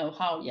don't know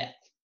how yet.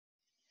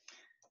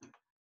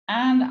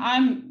 And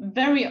I'm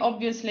very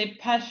obviously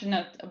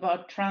passionate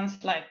about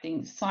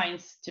translating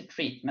science to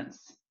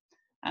treatments.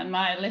 And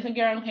my little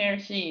girl here,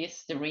 she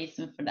is the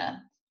reason for that.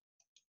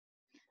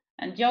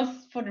 And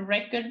just for the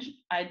record,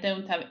 I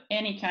don't have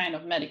any kind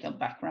of medical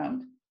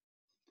background.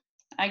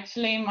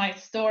 Actually, my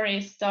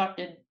story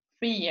started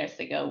 3 years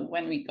ago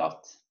when we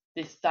got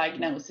this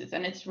diagnosis,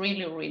 and it's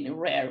really, really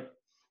rare.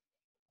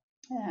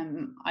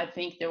 I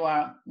think there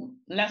were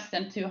less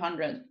than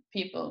 200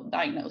 people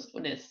diagnosed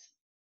with this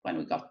when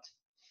we got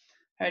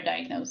her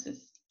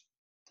diagnosis.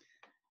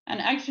 And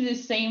actually the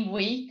same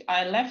week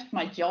I left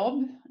my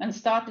job and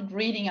started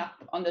reading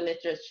up on the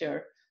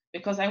literature,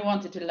 because I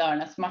wanted to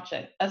learn as much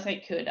as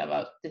I could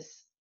about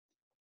this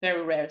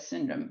very rare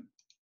syndrome.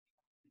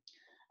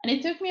 And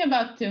it took me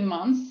about 2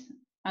 months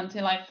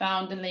until I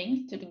found the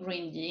link to the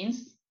GRIN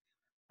genes,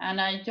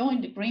 and I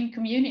joined the GRIN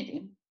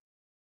community.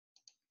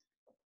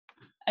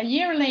 A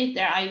year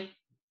later, I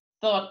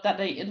thought that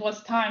it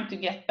was time to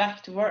get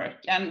back to work,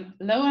 and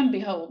lo and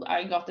behold,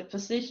 I got a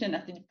position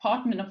at the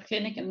Department of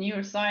Clinical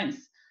Neuroscience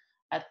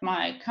at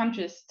my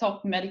country's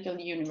top medical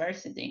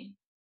university.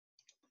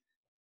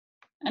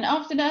 And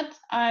after that,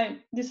 I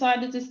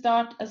decided to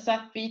start a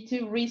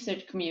SAPB2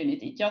 research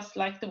community, just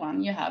like the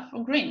one you have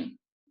for GRIN.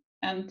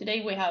 And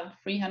today we have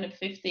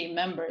 350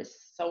 members,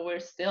 so we're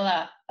still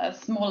a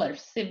smaller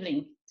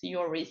sibling to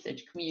your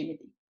research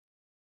community.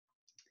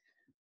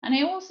 And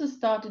I also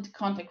started to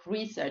contact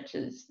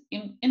researchers.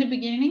 In the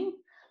beginning,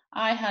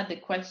 I had the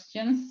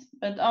questions,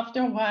 but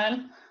after a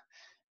while,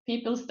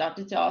 people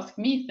started to ask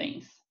me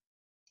things.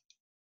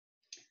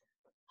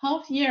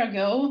 Half a year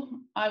ago,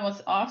 I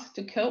was asked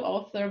to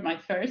co-author my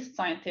first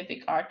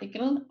scientific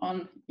article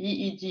on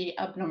EEG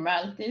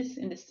abnormalities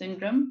in the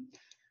syndrome,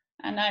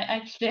 and I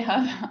actually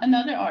have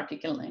another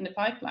article in the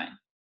pipeline.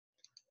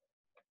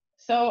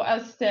 So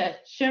as the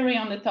cherry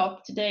on the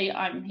top, today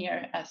I'm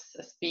here as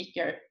a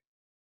speaker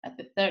at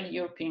the 3rd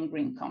European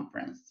GRIN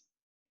Conference.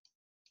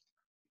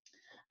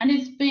 And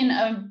it's been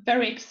a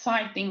very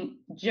exciting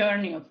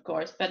journey, of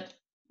course, but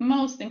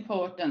most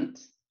important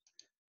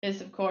is,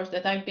 of course,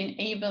 that I've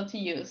been able to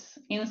use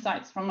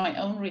insights from my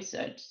own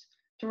research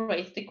to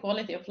raise the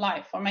quality of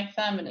life for my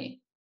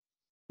family,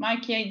 My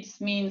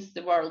kids means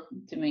the world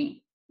to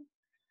me,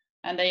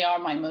 and they are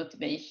my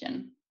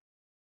motivation.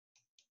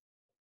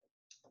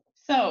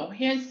 So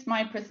here's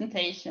my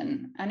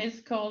presentation, and it's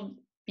called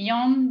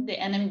Beyond the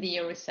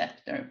NMDA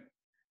Receptor.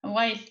 And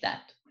why is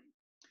that?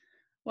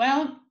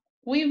 Well,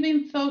 we've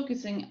been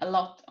focusing a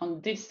lot on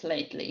this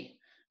lately,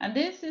 and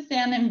this is the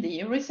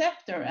NMDA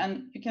receptor,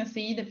 and you can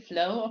see the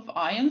flow of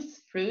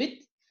ions through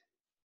it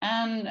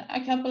and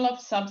a couple of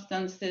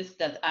substances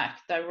that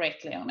act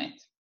directly on it.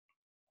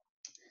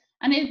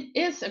 And it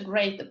is a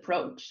great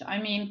approach. I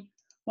mean,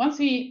 once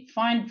we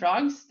find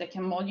drugs that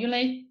can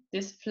modulate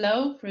this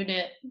flow through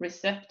the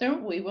receptor,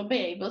 we will be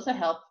able to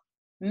help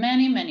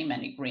many, many,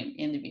 many GRIN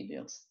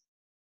individuals.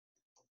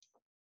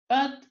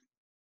 But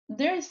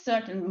there is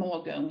certainly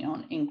more going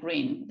on in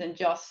GRIN than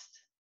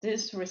just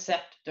this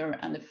receptor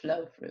and the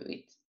flow through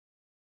it.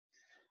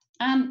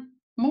 And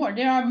more,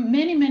 there are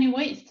many, many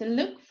ways to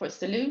look for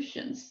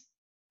solutions.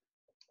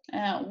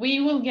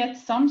 We will get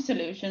some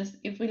solutions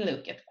if we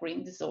look at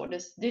GRIN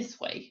disorders this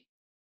way,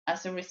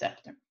 as a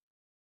receptor.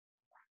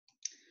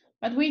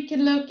 But we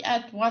can look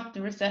at what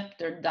the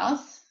receptor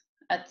does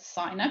at the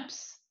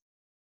synapse,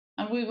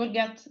 and we will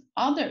get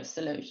other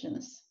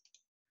solutions.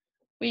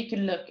 We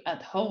can look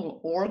at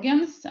whole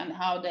organs and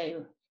how they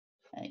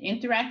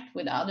interact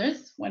with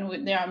others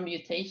when there are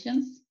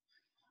mutations.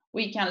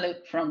 We can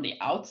look from the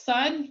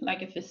outside,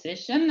 like a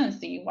physician, and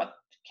see what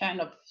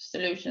kind of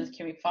solutions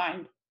can we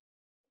find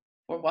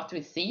for what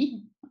we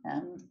see.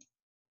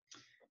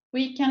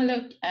 We can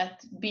look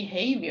at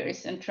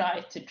behaviors and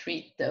try to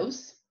treat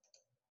those.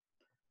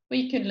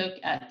 We could look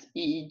at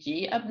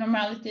EEG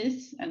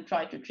abnormalities and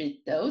try to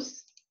treat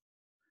those.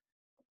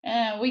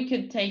 We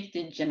could take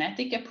the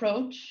genetic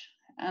approach,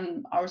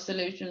 and our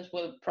solutions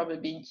will probably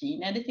be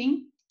gene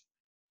editing.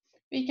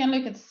 We can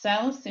look at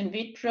cells in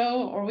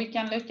vitro, or we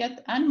can look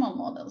at animal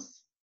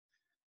models.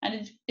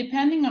 And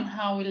depending on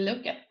how we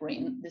look at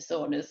GRIN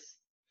disorders,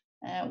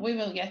 we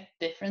will get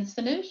different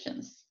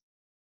solutions.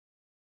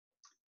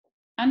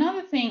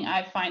 Another thing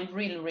I find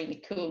really,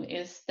 really cool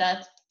is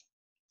that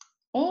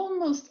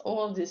almost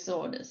all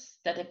disorders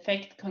that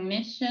affect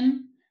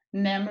cognition,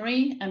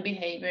 memory, and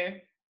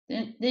behavior,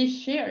 they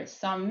share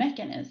some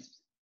mechanisms.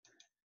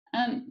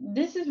 And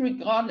this is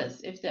regardless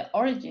if the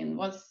origin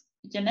was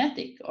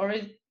genetic or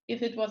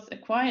if it was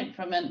acquired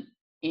from an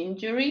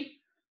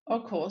injury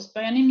or caused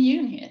by an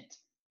immune hit.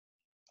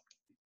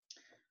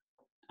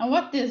 And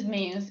what this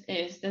means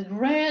is that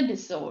rare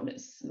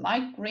disorders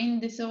like GRIN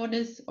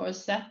disorders or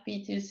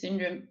SAPP2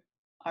 syndrome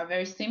are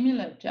very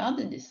similar to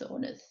other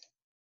disorders.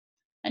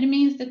 And it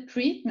means that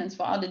treatments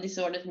for other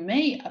disorders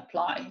may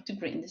apply to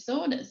GRIN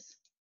disorders.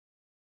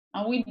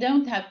 And we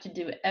don't have to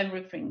do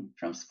everything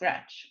from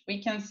scratch.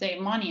 We can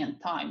save money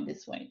and time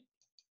this way.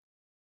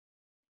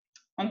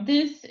 And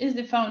this is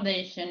the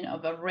foundation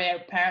of a rare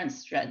parent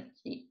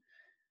strategy,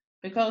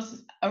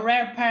 because a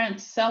rare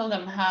parent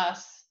seldom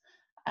has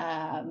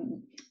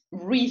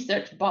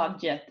research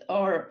budget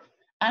or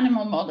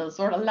animal models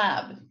or a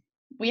lab.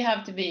 We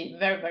have to be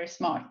very, very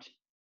smart.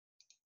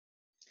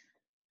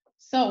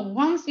 So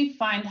once we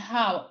find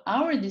how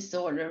our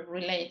disorder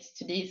relates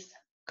to these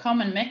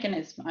common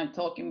mechanisms I'm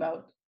talking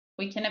about,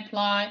 we can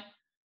apply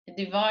a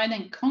divide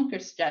and conquer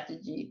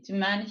strategy to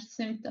manage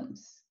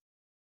symptoms.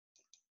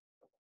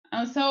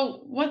 And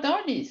so what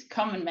are these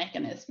common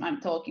mechanisms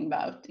I'm talking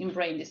about in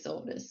brain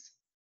disorders?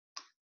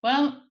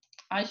 Well,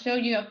 I show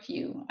you a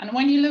few. And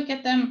when you look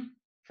at them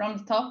from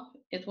the top,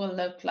 it will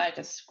look like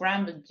a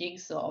scrambled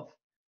jigsaw of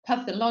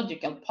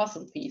pathological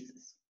puzzle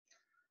pieces.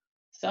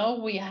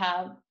 So we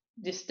have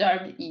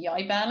disturbed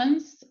EI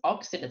balance,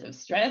 oxidative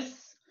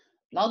stress,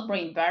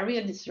 blood-brain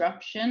barrier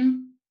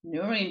disruption,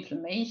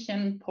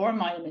 neuroinflammation, poor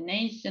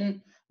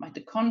myelination,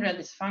 mitochondrial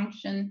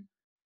dysfunction,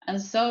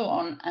 and so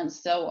on and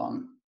so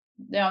on.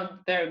 There are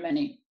very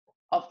many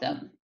of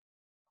them.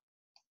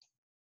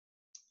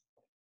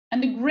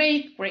 And the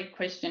great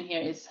question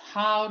here is,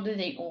 how do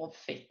they all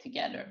fit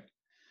together?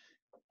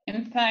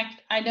 In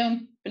fact, I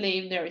don't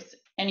believe there is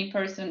any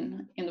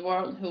person in the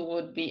world who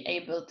would be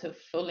able to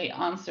fully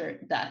answer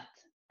that.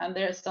 And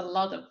there's a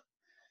lot of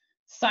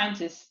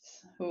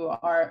scientists who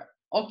are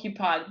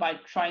occupied by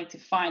trying to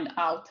find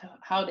out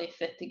how they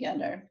fit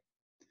together.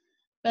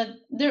 But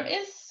there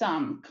is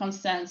some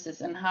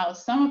consensus on how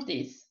some of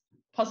these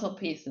puzzle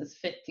pieces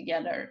fit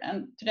together.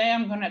 And today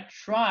I'm going to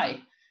try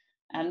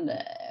and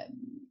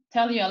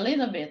tell you a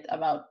little bit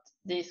about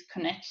these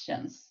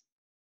connections.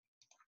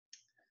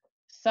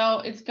 So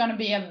it's going to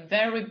be a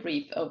very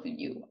brief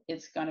overview.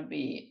 It's going to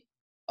be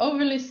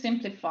overly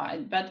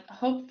simplified, but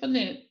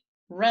hopefully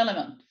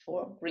relevant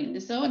for GRIN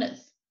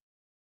disorders.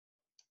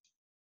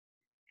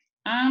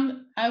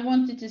 And I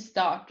wanted to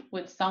start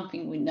with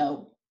something we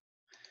know.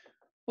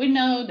 We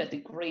know that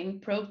the GRIN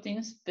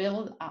proteins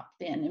build up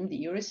the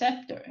NMDA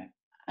receptor,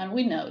 and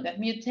we know that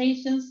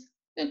mutations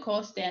will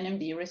cause the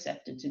NMDA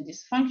receptor to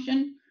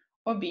dysfunction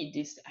or be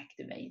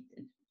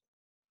disactivated.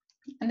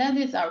 And that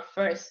is our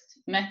first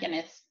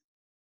mechanism.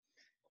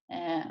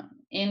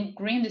 In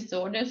GRIN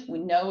disorders, we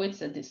know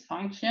it's a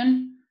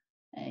dysfunction,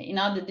 in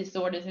other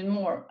disorders, it's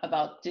more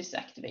about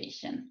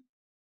disactivation.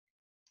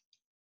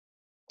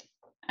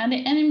 And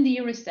the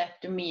NMDA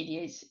receptor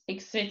mediates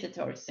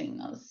excitatory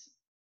signals,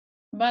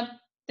 but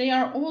they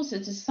are also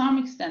to some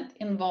extent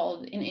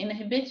involved in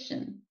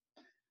inhibition,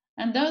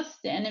 and thus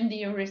the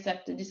NMDA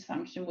receptor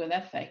dysfunction will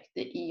affect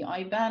the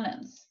EI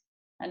balance,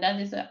 and that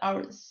is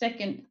our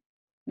second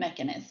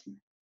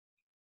mechanism.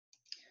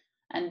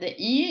 And the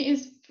E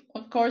is,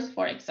 of course,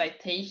 for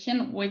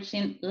excitation, which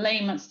in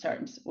layman's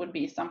terms would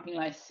be something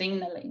like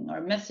signaling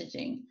or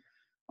messaging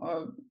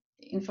or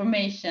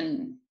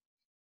information.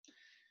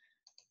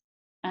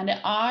 And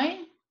the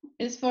I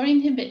is for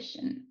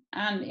inhibition,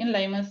 and in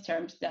layman's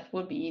terms, that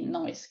would be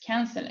noise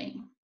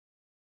cancelling.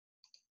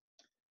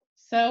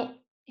 So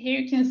here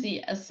you can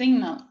see a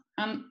signal,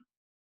 and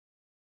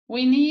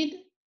we need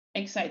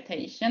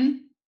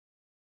excitation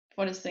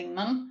for the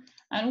signal,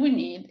 and we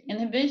need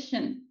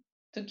inhibition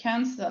to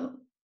cancel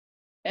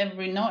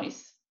every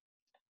noise.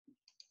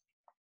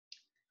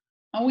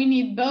 And we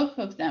need both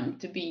of them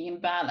to be in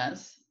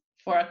balance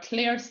for a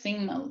clear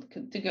signal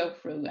to go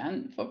through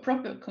and for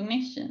proper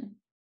cognition.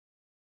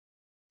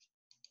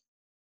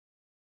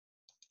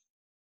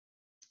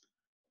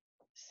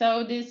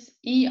 So this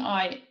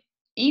EI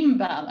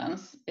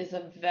imbalance is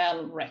a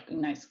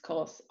well-recognized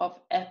cause of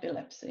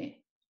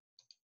epilepsy.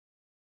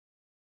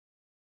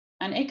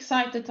 And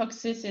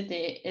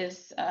excitotoxicity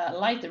is a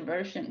lighter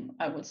version,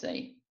 I would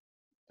say,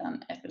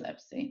 than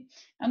epilepsy.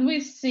 And we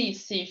see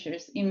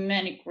seizures in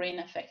many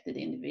GRIN-affected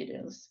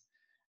individuals.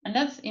 And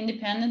that's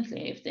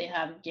independently if they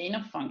have gain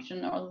of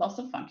function or loss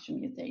of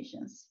function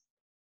mutations.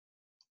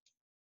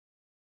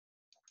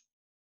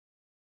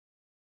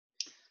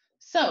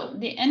 So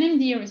the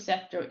NMDA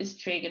receptor is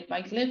triggered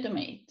by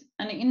glutamate.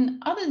 And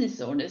in other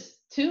disorders,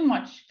 too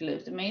much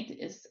glutamate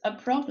is a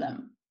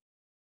problem.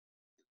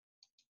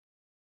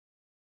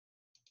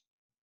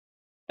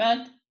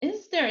 But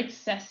is there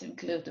excessive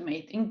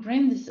glutamate in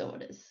GRIN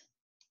disorders?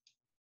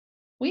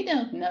 We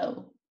don't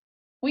know.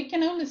 We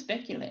can only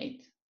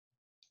speculate.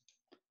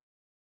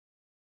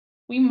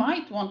 We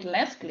might want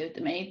less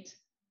glutamate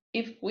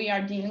if we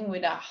are dealing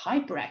with a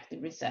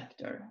hyperactive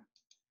receptor.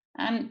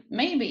 And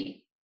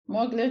maybe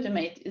more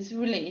glutamate is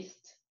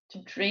released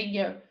to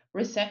trigger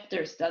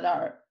receptors that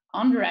are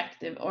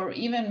underactive or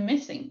even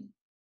missing.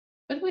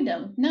 But we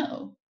don't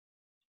know.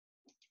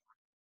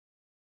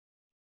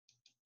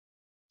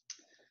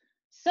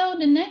 So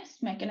the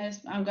next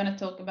mechanism I'm going to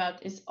talk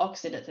about is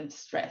oxidative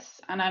stress,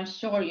 and I'm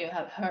sure you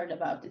have heard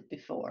about it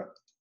before.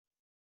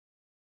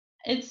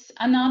 It's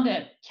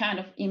another kind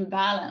of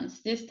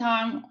imbalance. This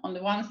time, on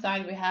the one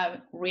side, we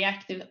have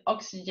reactive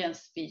oxygen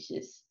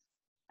species,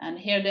 and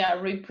here they are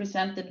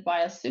represented by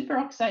a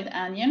superoxide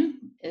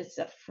anion. It's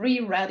a free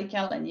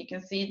radical, and you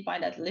can see it by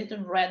that little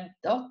red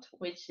dot,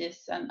 which is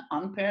an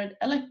unpaired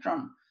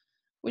electron,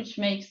 which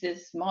makes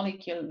this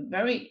molecule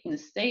very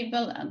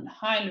unstable and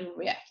highly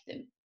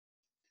reactive.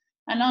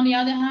 And on the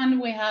other hand,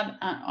 we have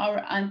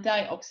our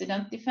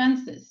antioxidant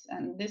defenses.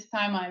 And this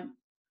time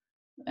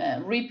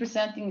I'm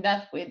representing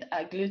that with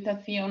a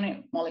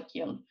glutathione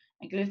molecule.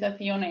 And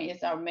glutathione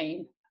is our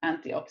main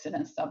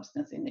antioxidant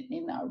substance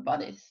in our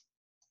bodies.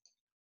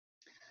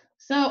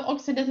 So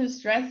oxidative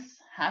stress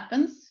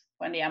happens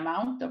when the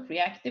amount of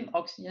reactive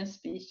oxygen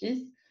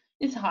species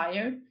is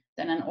higher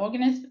than an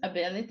organism's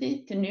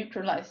ability to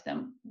neutralize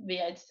them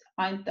via its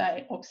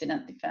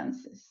antioxidant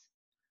defenses.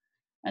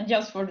 And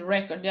just for the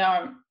record, there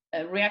are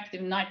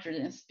reactive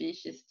nitrogen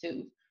species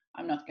too.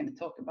 I'm not going to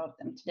talk about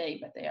them today,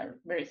 but they are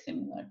very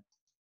similar.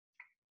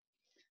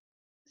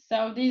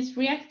 So these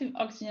reactive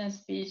oxygen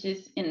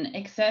species in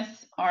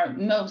excess are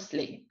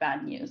mostly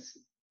bad news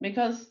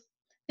because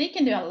they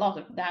can do a lot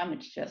of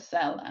damage to a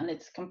cell and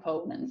its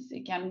components.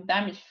 It can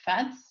damage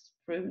fats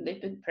through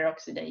lipid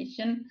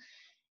peroxidation.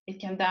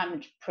 It can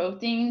damage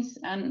proteins,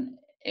 and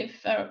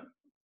if a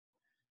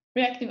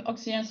reactive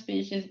oxygen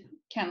species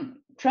can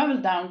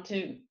travel down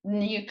to the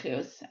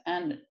nucleus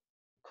and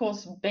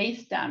cause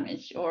base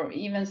damage or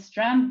even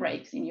strand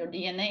breaks in your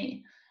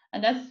DNA,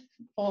 and that's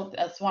thought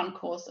as one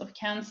cause of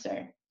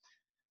cancer.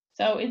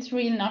 So it's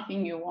really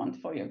nothing you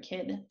want for your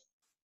kid.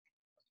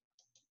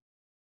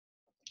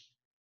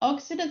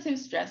 Oxidative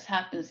stress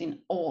happens in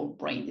all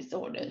brain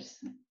disorders.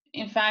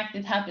 In fact,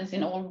 it happens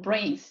in all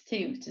brains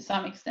too, to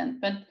some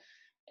extent, but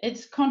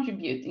it's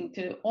contributing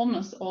to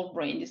almost all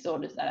brain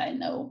disorders that I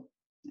know.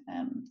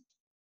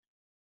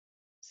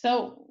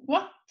 So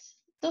what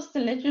does the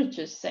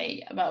literature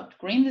say about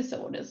GRIN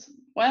disorders?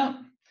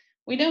 Well,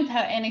 we don't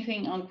have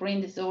anything on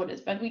GRIN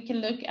disorders, but we can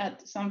look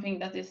at something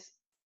that is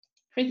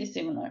pretty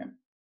similar.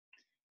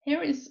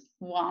 Here is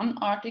one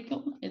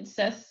article. It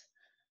says,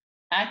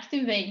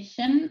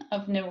 activation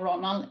of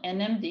neuronal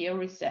NMDA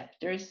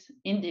receptors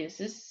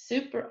induces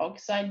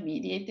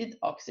superoxide-mediated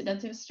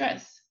oxidative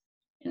stress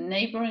in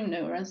neighboring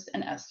neurons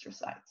and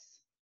astrocytes.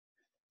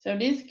 So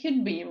this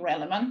could be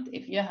relevant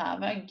if you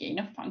have a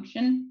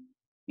gain-of-function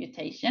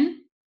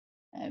mutation,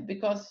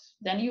 because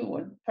then you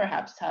would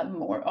perhaps have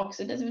more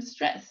oxidative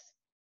stress.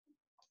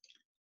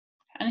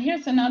 And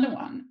here's another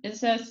one. It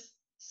says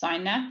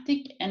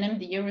synaptic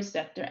NMDA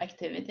receptor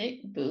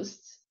activity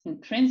boosts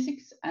intrinsic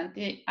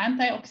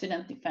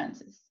antioxidant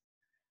defenses.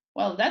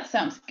 Well, that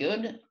sounds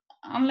good,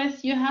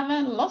 unless you have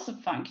a loss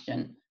of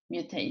function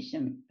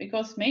mutation,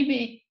 because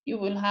maybe you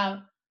will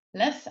have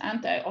less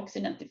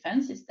antioxidant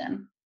defenses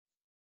then.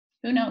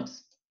 Who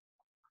knows?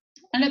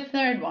 And the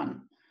third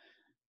one,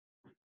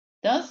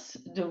 does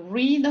the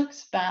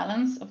redox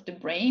balance of the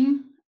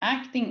brain,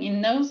 acting in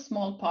no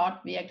small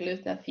part via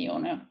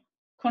glutathione,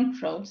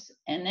 controls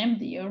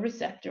NMDA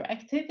receptor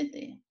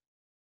activity?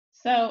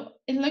 So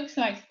it looks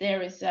like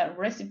there is a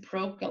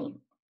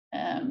reciprocal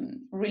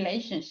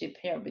relationship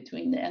here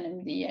between the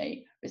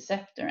NMDA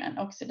receptor and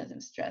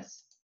oxidative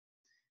stress.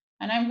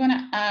 And I'm going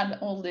to add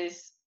all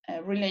these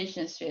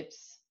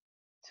relationships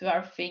to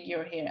our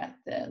figure here at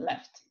the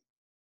left.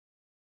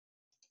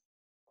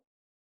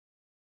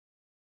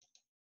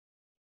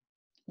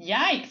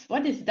 Yikes,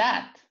 what is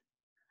that?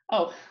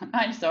 Oh,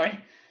 I'm sorry.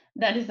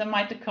 That is a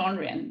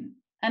mitochondrion,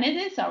 and it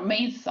is our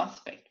main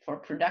suspect for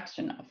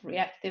production of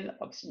reactive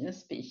oxygen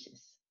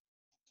species.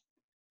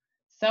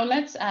 So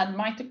let's add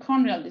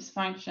mitochondrial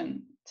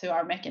dysfunction to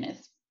our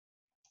mechanism.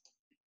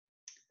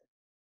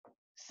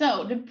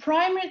 So the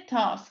primary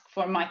task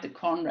for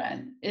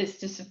mitochondria is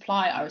to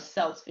supply our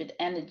cells with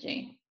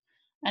energy.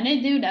 And they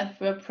do that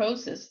through a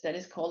process that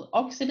is called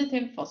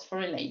oxidative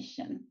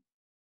phosphorylation.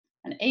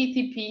 And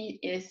ATP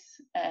is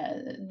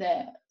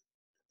the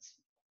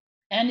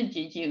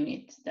energy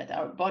unit that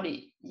our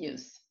body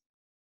uses.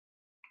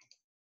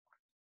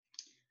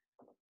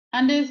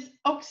 And this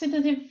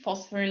oxidative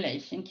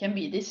phosphorylation can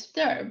be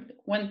disturbed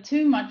when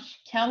too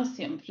much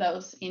calcium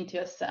flows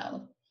into a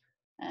cell,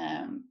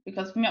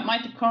 because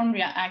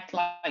mitochondria act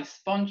like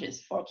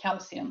sponges for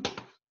calcium.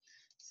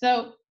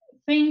 So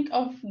think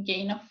of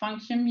gain of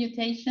function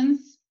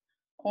mutations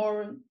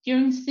or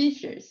during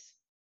seizures.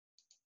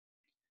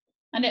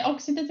 And the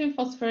oxidative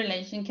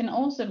phosphorylation can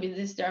also be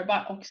disturbed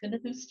by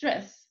oxidative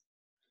stress.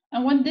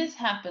 And when this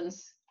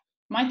happens,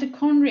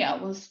 mitochondria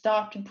will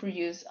start to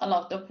produce a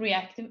lot of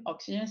reactive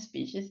oxygen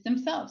species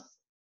themselves.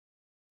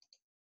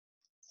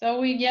 So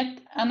we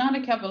get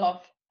another couple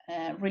of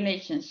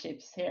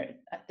relationships here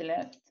at the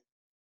left.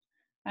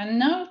 And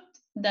note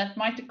that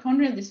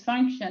mitochondrial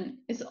dysfunction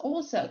is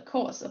also a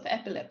cause of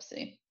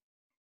epilepsy.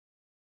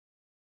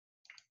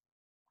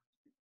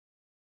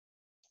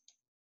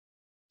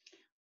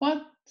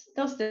 What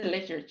does the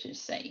literature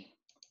say?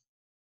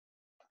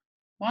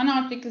 One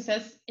article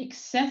says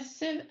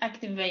excessive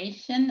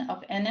activation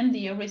of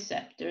NMDA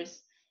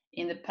receptors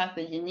in the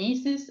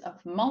pathogenesis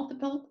of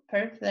multiple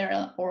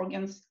peripheral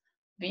organs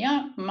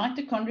via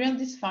mitochondrial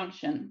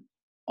dysfunction,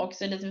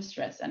 oxidative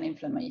stress, and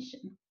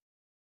inflammation.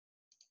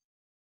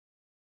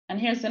 And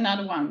here's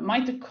another one.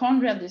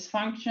 Mitochondrial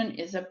dysfunction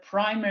is a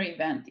primary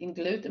event in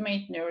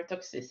glutamate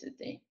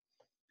neurotoxicity.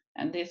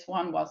 And this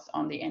one was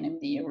on the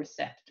NMDA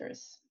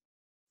receptors.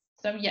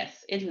 So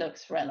yes, it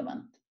looks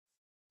relevant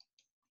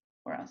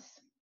for us.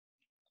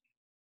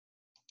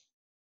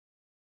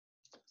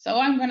 So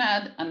I'm going to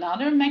add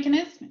another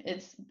mechanism.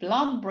 It's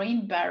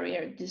blood-brain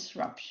barrier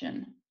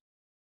disruption.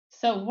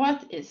 So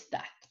what is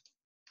that?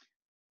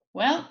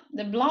 Well,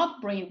 the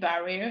blood-brain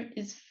barrier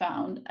is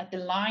found at the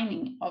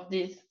lining of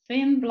these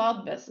thin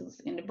blood vessels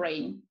in the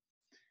brain.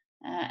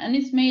 And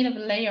it's made of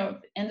a layer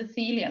of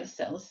endothelial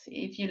cells.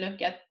 If you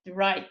look at the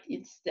right,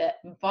 it's the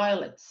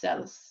violet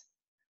cells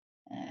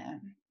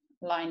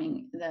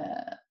lining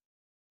the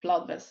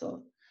blood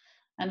vessel.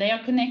 And they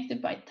are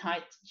connected by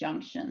tight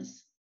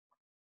junctions.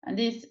 And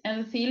these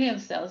endothelial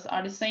cells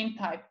are the same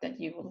type that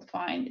you will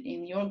find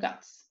in your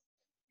guts.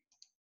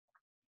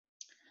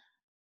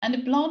 And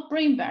the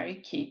blood-brain barrier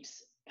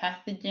keeps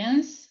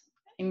pathogens,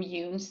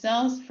 immune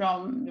cells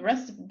from the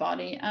rest of the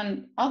body,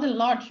 and other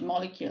large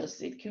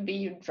molecules, it could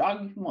be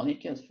drug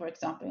molecules, for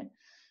example,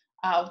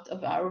 out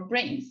of our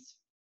brains.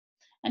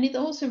 And it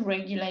also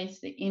regulates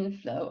the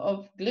inflow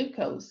of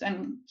glucose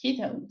and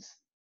ketones.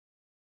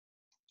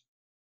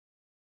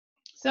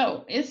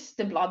 So, is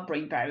the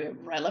blood-brain barrier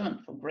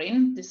relevant for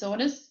brain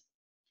disorders?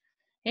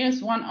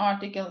 Here's one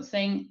article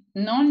saying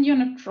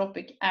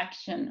non-ionotropic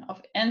action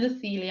of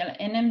endothelial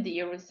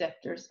NMDA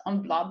receptors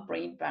on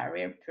blood-brain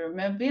barrier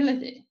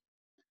permeability.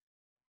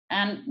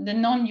 And the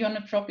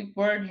non-ionotropic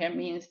word here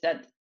means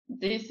that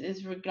this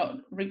is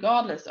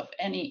regardless of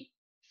any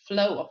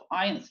flow of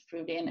ions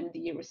through the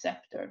NMDA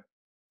receptor.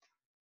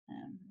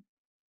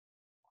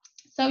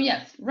 So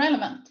yes,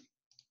 relevant.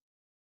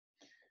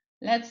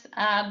 Let's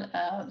add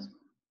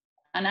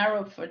an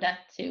arrow for that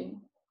to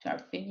our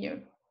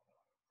figure.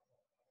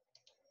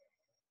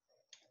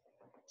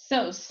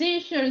 So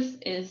seizures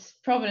is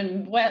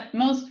probably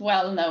most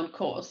well-known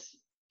cause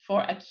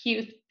for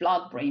acute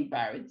blood-brain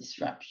barrier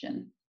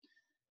disruption.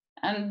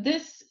 And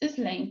this is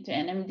linked to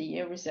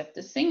NMDA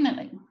receptor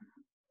signaling.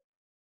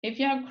 If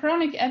you have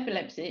chronic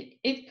epilepsy,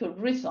 it could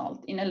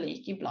result in a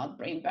leaky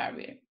blood-brain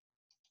barrier.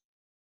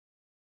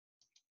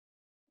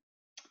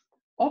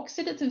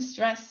 Oxidative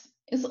stress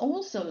is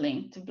also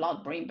linked to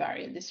blood-brain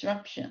barrier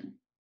disruption.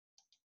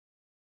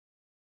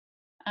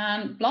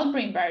 And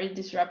blood-brain barrier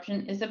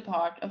disruption is a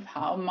part of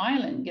how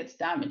myelin gets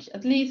damaged,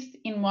 at least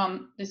in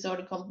one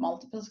disorder called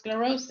multiple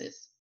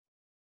sclerosis.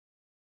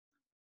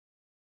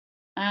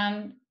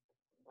 And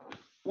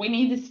we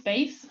need the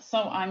space, so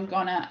I'm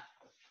gonna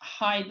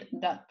hide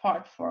that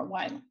part for a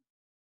while.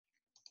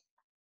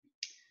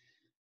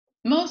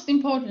 Most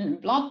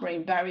important,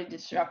 blood-brain barrier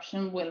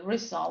disruption will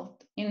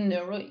result in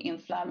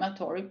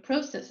neuroinflammatory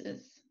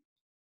processes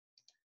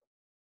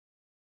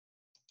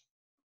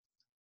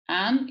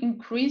and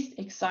increased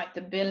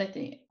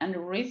excitability and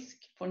risk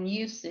for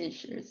new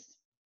seizures.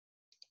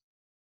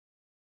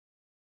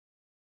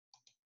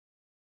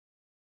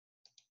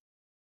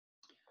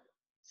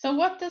 So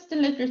what does the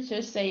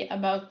literature say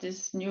about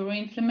this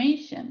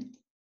neuroinflammation?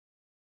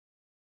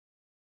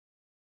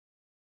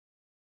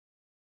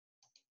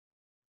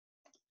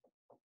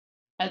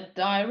 A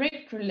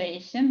direct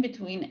relation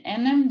between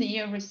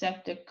NMDA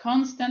receptor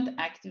constant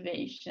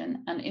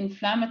activation and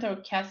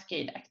inflammatory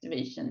cascade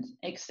activation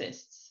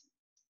exists.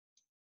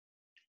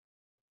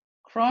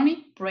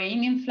 Chronic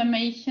brain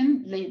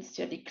inflammation leads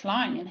to a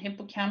decline in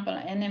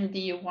hippocampal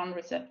NMDA1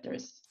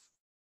 receptors.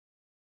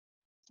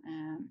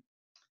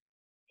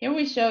 Here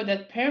we show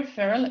that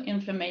peripheral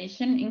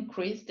inflammation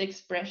increased the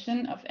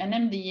expression of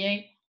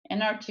NMDA,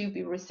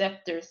 NR2B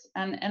receptors,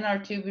 and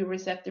NR2B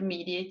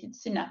receptor-mediated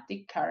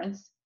synaptic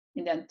currents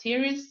in the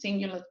anterior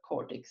cingulate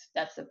cortex.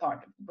 That's a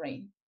part of the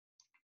brain.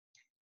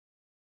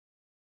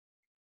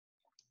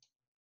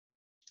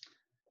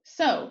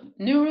 So,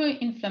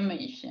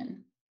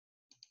 neuroinflammation.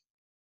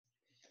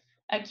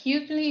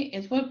 Acutely,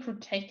 it will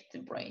protect the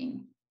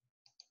brain.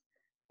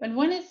 But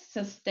when it's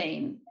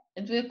sustained,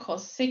 it will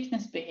cause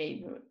sickness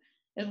behavior.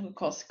 It will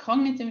cause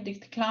cognitive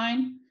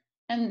decline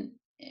and,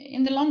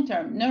 in the long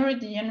term,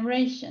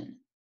 neurodegeneration.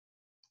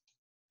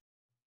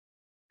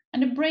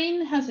 And the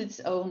brain has its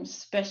own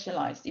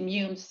specialized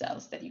immune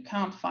cells that you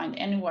can't find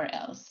anywhere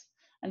else.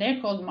 And they're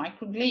called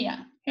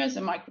microglia. Here's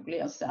a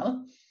microglial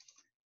cell.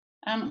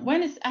 And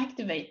when it's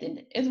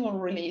activated, it will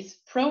release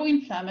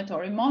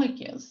pro-inflammatory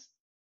molecules.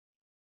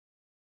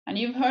 And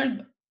you've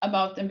heard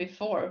about them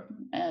before,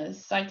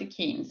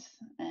 cytokines.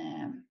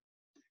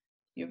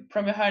 You've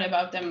probably heard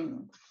about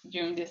them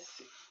during this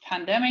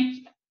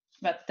pandemic,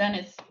 but then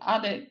it's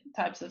other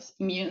types of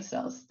immune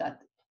cells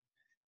that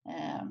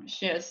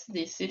shares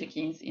these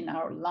cytokines in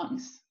our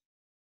lungs.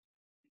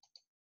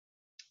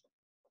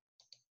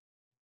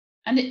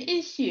 And the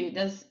issue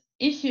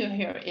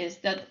here is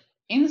that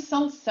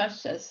insults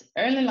such as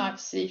early life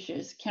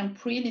seizures can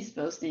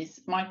predispose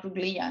these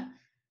microglia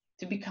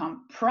to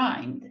become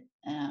primed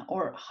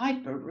or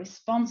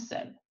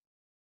hyper-responsive.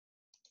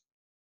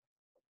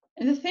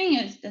 And the thing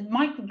is that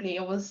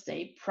microglia will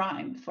stay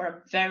primed for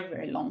a very,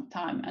 very long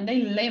time, and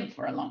they live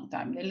for a long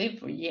time. They live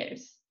for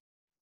years.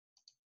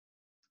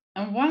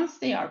 And once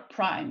they are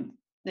primed,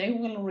 they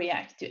will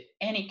react to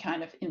any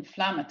kind of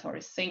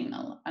inflammatory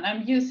signal. And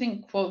I'm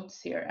using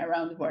quotes here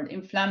around the word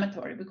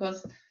inflammatory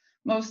because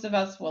most of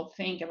us will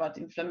think about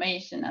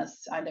inflammation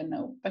as, I don't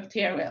know,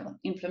 bacterial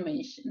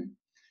inflammation.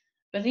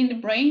 But in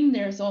the brain,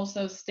 there's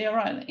also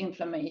sterile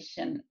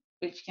inflammation,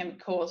 which can be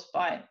caused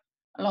by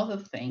a lot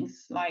of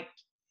things like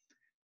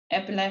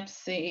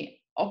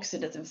epilepsy,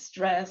 oxidative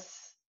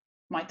stress,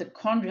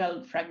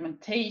 mitochondrial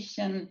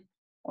fragmentation,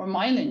 or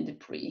myelin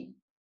debris.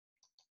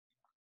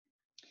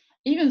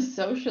 Even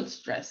social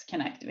stress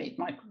can activate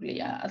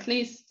microglia, at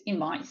least in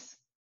mice.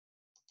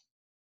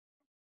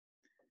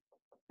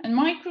 And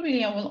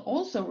microglia will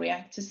also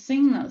react to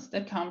signals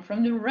that come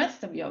from the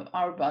rest of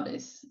our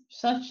bodies,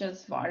 such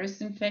as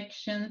virus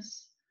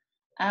infections,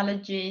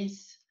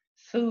 allergies,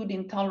 food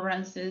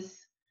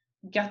intolerances,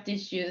 gut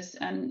issues,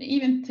 and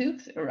even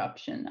tooth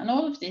eruption. And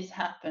all of this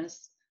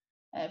happens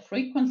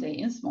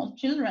frequently in small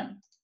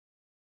children.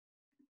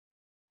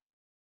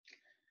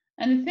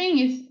 And the thing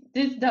is,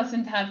 this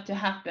doesn't have to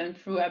happen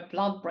through a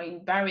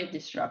blood-brain barrier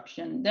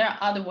disruption. There are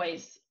other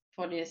ways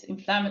for these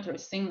inflammatory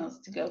signals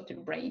to go to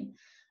the brain,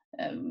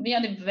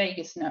 via the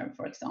vagus nerve,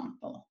 for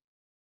example.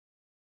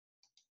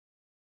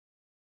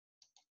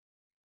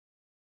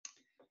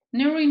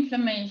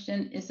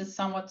 Neuroinflammation is a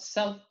somewhat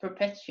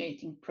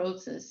self-perpetuating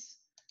process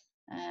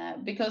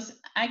because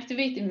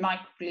activated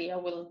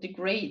microglia will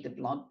degrade the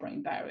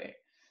blood-brain barrier,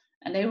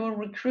 and they will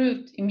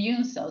recruit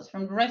immune cells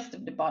from the rest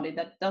of the body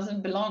that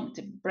doesn't belong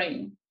to the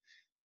brain.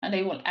 And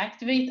they will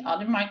activate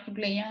other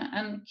microglia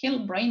and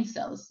kill brain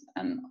cells.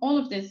 And all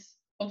of this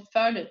will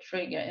further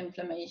trigger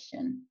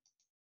inflammation.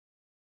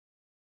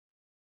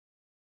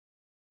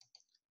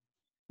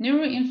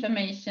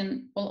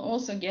 Neuroinflammation will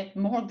also get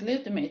more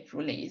glutamate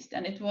released,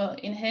 and it will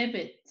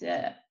inhibit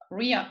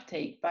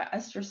reuptake by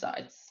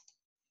astrocytes.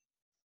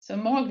 So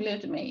more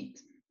glutamate.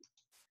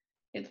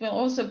 It will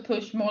also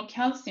push more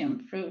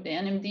calcium through the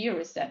NMDA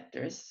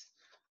receptors.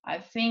 I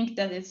think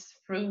that is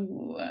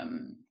through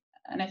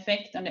an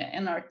effect on the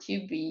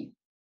NR2B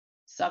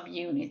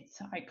subunit.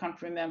 I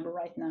can't remember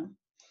right now.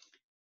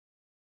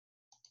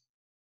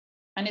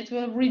 And it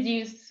will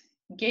reduce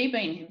GABA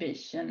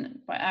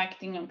inhibition by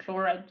acting on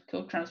chloride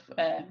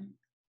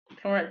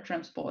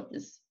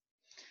transporters.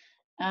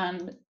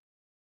 And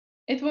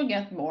it will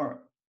get more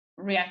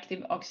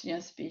reactive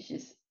oxygen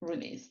species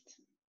released.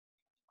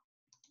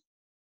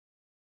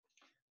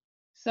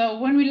 So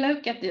when we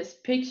look at this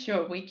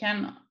picture, we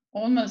can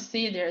almost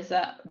see there's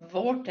a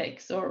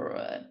vortex or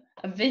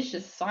a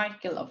vicious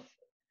cycle of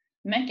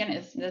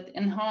mechanisms that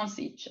enhance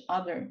each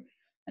other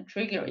and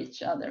trigger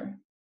each other.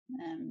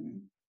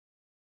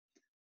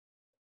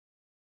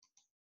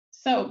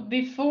 So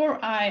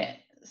before I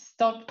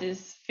stop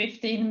this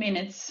 15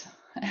 minutes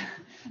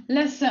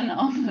lesson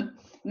on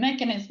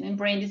mechanism in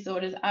brain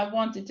disorders, I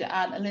wanted to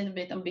add a little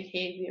bit on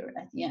behavior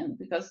at the end,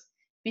 because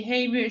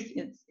behaviors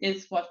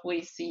is what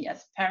we see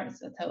as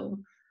parents at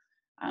home,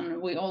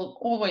 and we all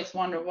always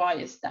wonder why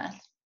is that.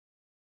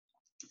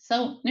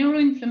 So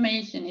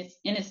neuroinflammation is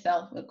in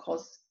itself will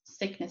cause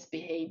sickness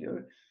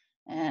behavior,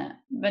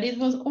 but it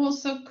will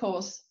also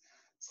cause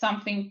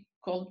something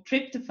called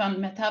tryptophan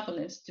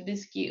metabolism to be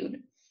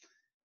skewed.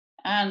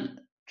 And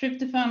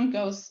tryptophan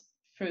goes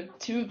through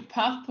two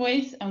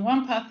pathways, and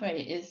one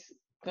pathway is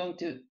going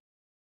to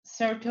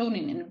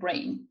serotonin in the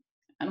brain.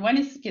 And when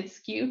it gets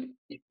skewed,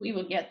 we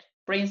will get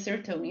brain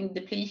serotonin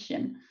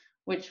depletion,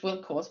 which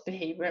will cause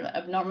behavioral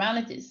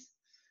abnormalities.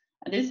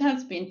 And this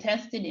has been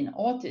tested in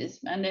autism,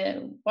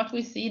 and what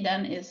we see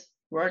then is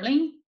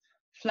whirling,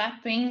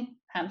 flapping,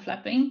 hand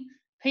flapping,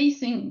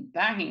 pacing,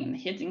 banging and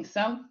hitting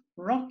self,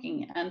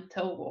 rocking and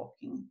toe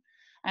walking.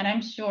 And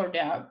I'm sure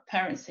there are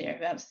parents here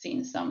who have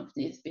seen some of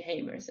these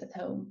behaviors at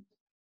home.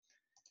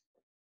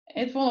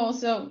 It will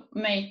also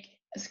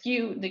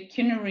skew the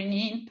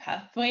kynurenine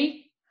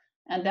pathway,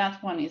 and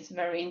that one is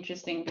very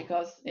interesting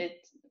because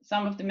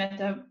some of the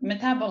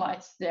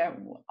metabolites there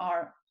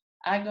are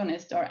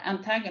agonists or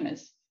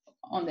antagonists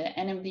on the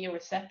NMDA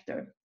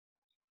receptor.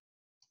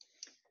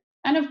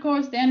 And of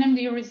course, the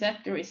NMDA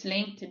receptor is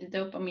linked to the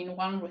dopamine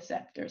 1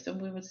 receptor, so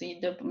we will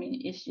see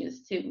dopamine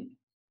issues too.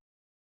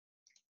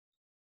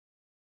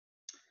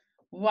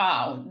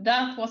 Wow,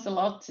 that was a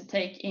lot to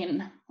take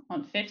in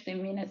on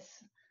 15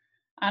 minutes.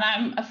 And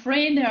I'm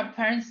afraid there are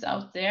parents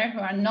out there who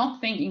are not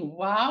thinking,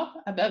 wow,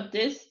 about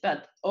this,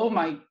 but oh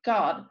my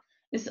God,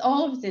 is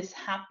all of this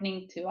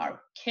happening to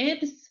our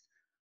kids?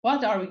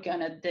 What are we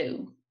gonna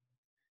do?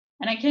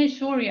 And I can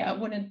assure you, I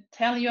wouldn't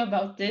tell you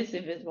about this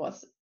if it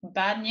was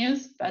bad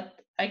news,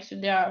 but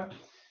actually there are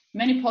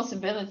many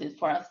possibilities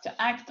for us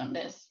to act on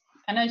this.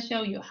 And I'll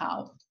show you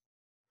how.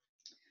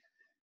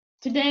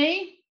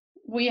 Today,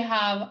 we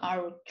have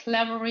our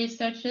clever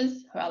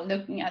researchers who are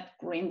looking at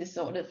GRIN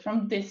disorders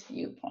from this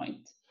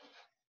viewpoint.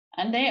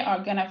 And they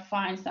are going to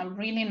find some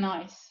really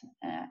nice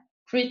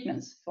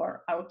treatments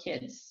for our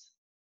kids.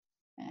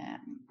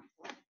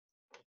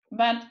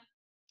 But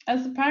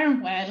as a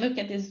parent, when I look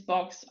at this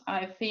box,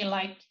 I feel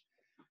like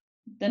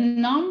the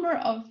number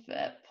of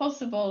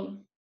possible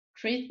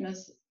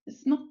treatments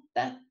is not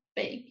that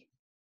big.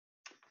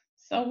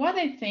 So what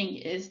I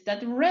think is that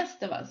the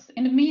rest of us,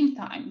 in the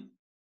meantime,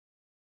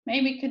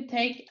 maybe could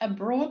take a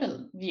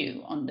broader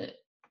view on the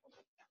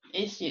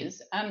issues,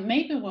 and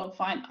maybe we'll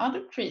find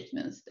other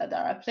treatments that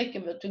are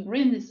applicable to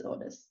GRIN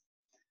disorders,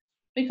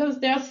 because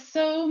there are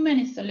so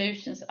many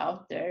solutions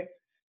out there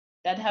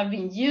that have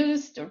been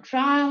used or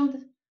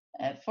trialed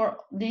for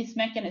these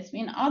mechanisms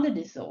in other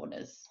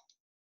disorders.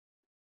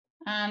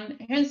 And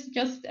here's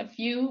just a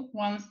few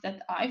ones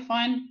that I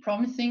find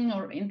promising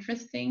or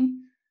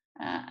interesting,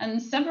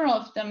 and several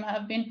of them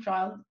have been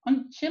trialed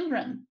on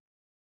children.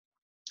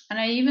 And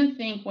I even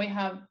think we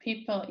have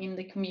people in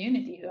the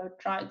community who have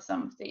tried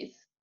some of these.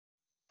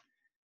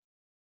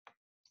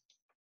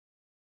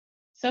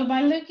 So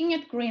by looking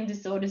at GRIN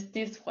disorders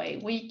this way,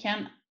 we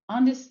can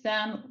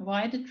understand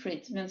why the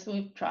treatments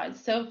we've tried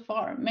so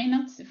far may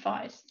not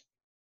suffice.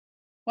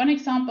 One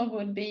example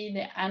would be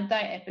the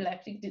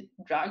anti-epileptic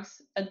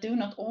drugs that do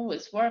not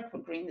always work for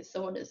GRIN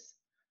disorders.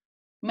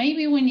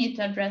 Maybe we need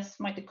to address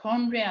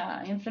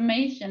mitochondria,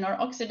 inflammation, or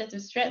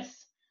oxidative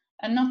stress,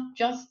 and not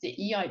just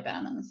the EI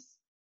balance.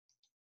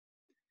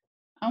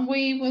 And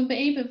we will be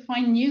able to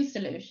find new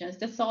solutions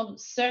that solve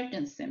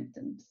certain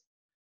symptoms.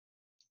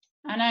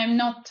 And I'm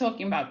not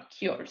talking about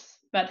cures,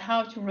 but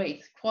how to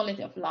raise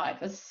quality of life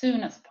as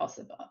soon as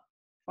possible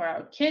for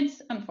our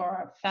kids and for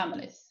our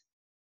families.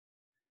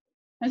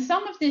 And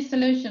some of these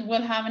solutions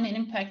will have an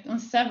impact on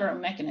several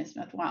mechanisms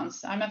at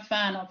once. I'm a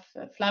fan of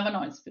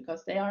flavonoids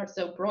because they are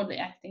so broadly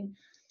acting.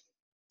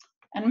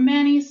 And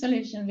many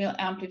solutions will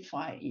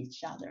amplify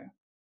each other.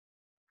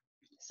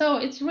 So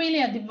it's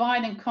really a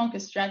divide and conquer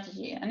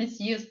strategy, and it's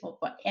useful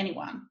for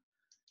anyone.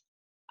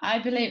 I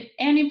believe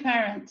any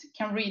parent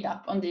can read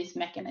up on these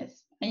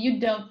mechanisms, and you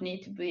don't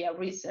need to be a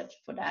researcher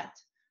for that.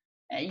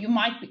 You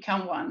might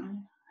become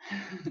one,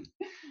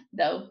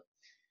 though.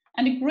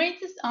 And the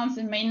greatest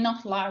answer may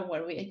not lie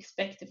where we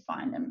expect to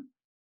find them.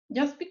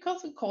 Just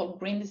because we call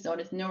GRIN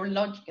disorders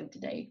neurological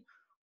today,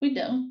 we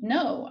don't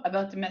know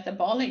about the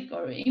metabolic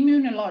or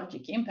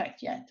immunologic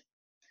impact yet.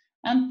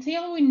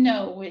 Until we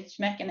know which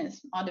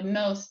mechanisms are the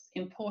most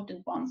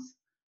important ones,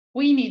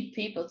 we need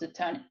people to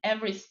turn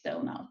every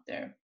stone out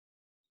there.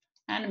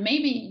 And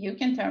maybe you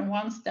can turn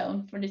one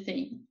stone for the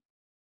team.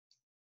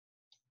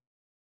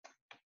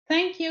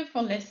 Thank you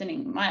for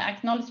listening. My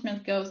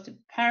acknowledgement goes to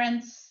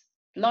parents,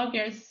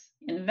 bloggers,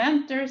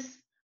 inventors,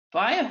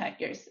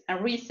 biohackers,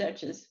 and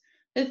researchers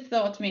who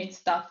taught me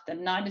stuff that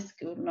neither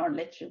school nor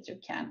literature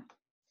can.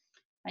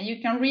 And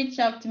you can reach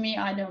out to me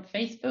either on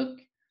Facebook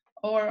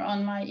or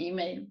on my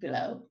email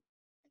below.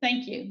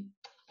 Thank you.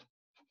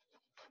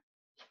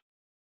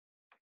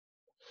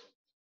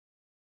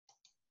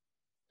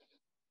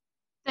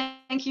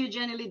 Thank you,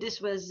 Jenny Lee.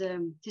 This was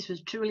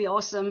truly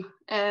awesome.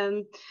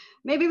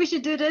 Maybe we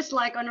should do this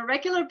like on a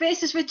regular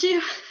basis with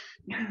you.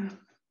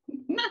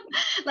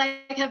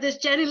 Like have this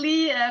Jenny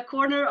Lee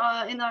corner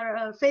in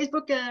our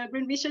Facebook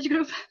GRIN research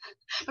group,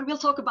 but we'll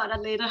talk about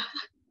that later.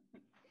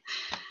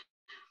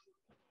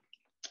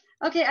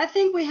 Okay, I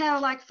think we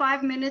have like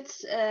 5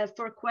 minutes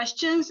for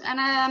questions,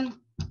 and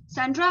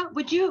Sandra,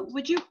 would you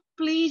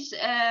please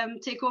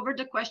take over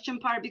the question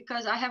part,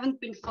 because I haven't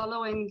been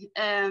following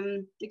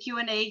the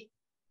Q&A.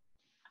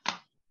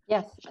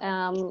 Yes,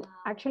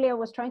 actually I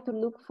was trying to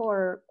look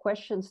for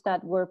questions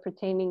that were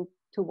pertaining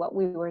to what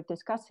we were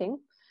discussing.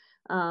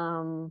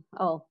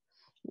 Oh,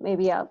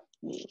 maybe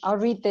I'll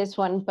read this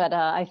one, but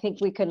I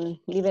think we can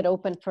leave it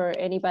open for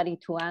anybody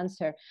to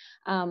answer.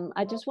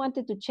 I just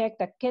wanted to check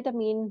that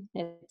ketamine,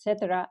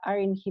 etc., are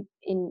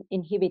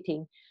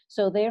inhibiting,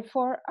 so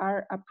therefore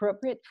are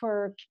appropriate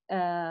for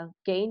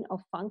gain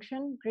of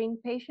function GRIN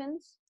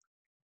patients?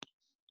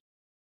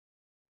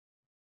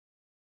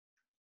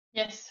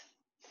 Yes.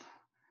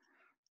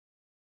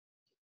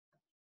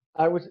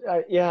 I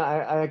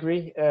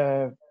agree.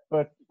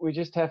 But we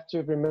just have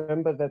to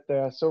remember that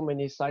there are so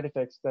many side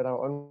effects that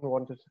are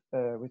unwanted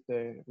with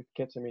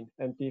ketamine,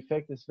 and the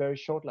effect is very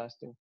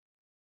short-lasting.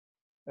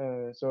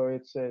 So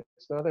it's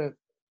not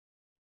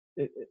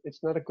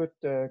a good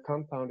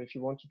compound if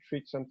you want to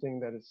treat something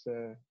that is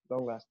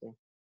long-lasting.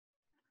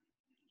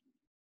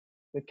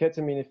 The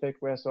ketamine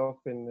effect wears off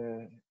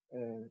in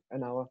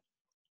an hour.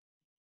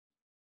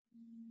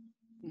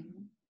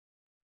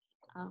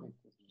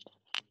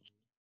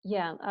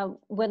 Yeah,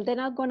 well, then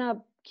I'm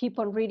gonna keep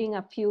on reading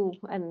a few,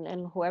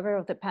 and whoever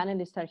of the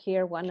panelists are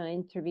here want to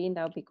intervene,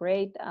 that would be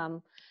great.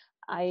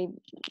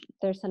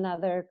 There's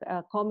another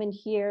comment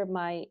here.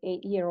 My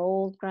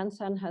 8-year-old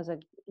grandson has a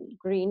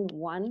GRIN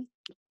 1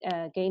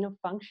 gain of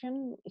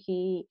function.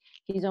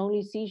 His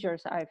only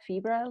seizures are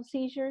febrile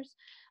seizures.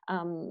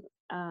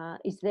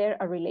 Is there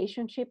a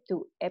relationship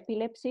to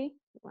epilepsy?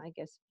 I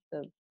guess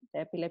the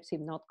epilepsy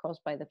not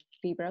caused by the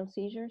febrile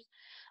seizures.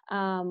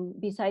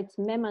 Besides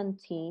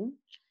memantine,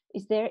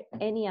 is there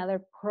any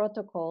other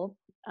protocol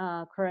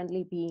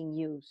currently being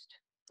used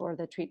for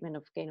the treatment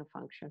of gain of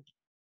function?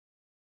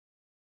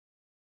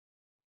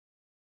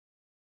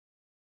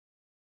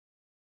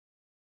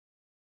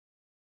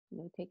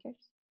 No takers?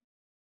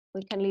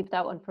 We can leave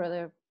that one for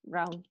the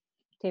round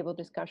table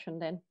discussion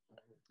then.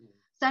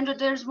 Sandra,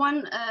 there's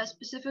one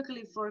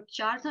specifically for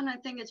Kjartan. I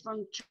think it's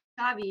from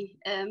Chavi.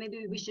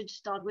 Maybe we should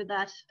start with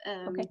that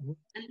Okay.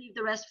 And leave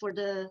the rest for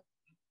the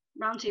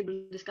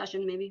roundtable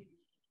discussion, maybe.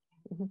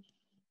 Mm-hmm.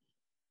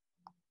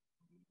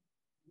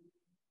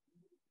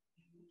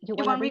 You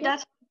want to read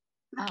that?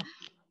 Ah.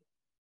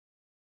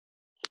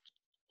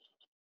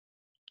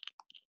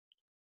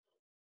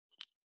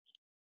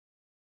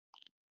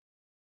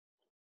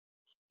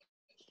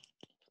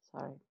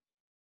 Sorry.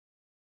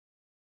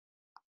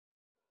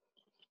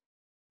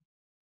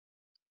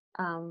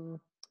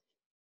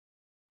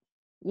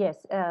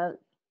 Yes,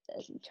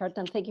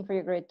 Kjartan, thank you for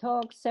your great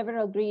talk.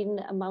 Several GRIN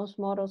mouse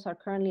models are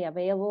currently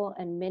available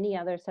and many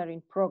others are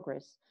in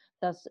progress.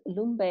 Does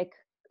Lundbeck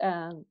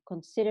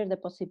consider the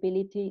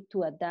possibility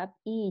to adapt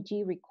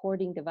EEG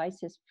recording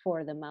devices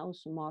for the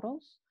mouse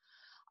models?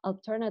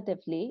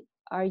 Alternatively,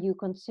 are you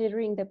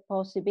considering the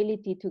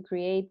possibility to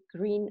create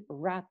GRIN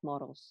rat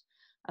models?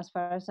 As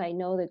far as I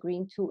know, the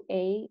GRIN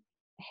 2A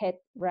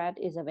het rat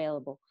is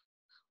available,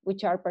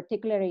 which are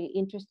particularly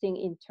interesting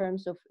in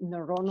terms of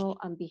neuronal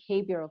and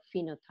behavioral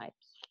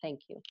phenotypes.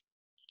 Thank you.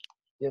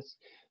 Yes,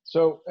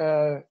 so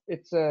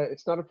it's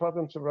not a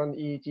problem to run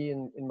EEG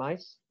in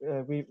mice.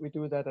 We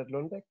do that at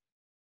Lundbeck.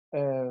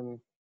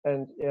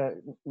 And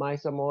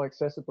mice are more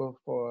accessible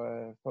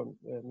for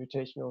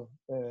mutational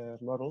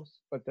models,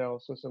 but there are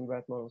also some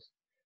rat models.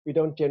 We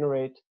don't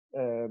generate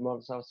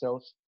models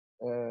ourselves,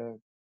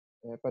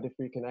 but if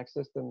we can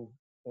access them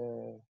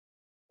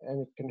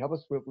and it can help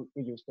us, we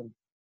use them.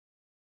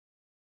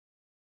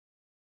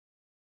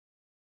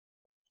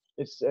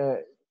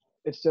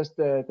 It's just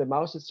the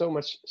mouse is so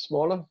much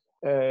smaller,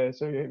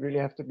 so you really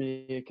have to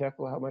be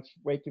careful how much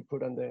weight you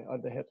put on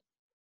the head.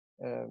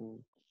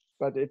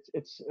 But it's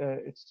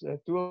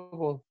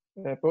doable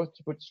both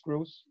to put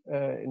screws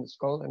in the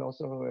skull and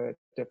also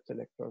depth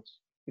electrodes.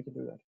 We can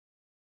do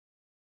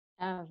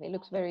that. It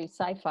looks very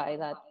sci-fi,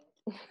 that.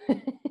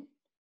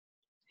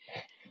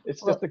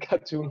 It's just a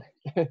cartoon,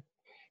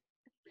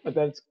 but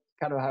that's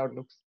kind of how it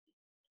looks.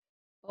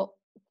 Well,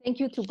 thank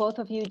you to both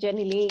of you,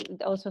 Jenny Lee.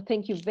 Also,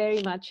 thank you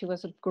very much. It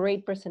was a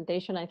great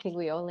presentation. I think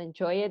we all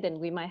enjoy it, and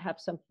we might have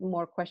some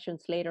more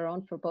questions later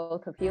on for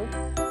both of you.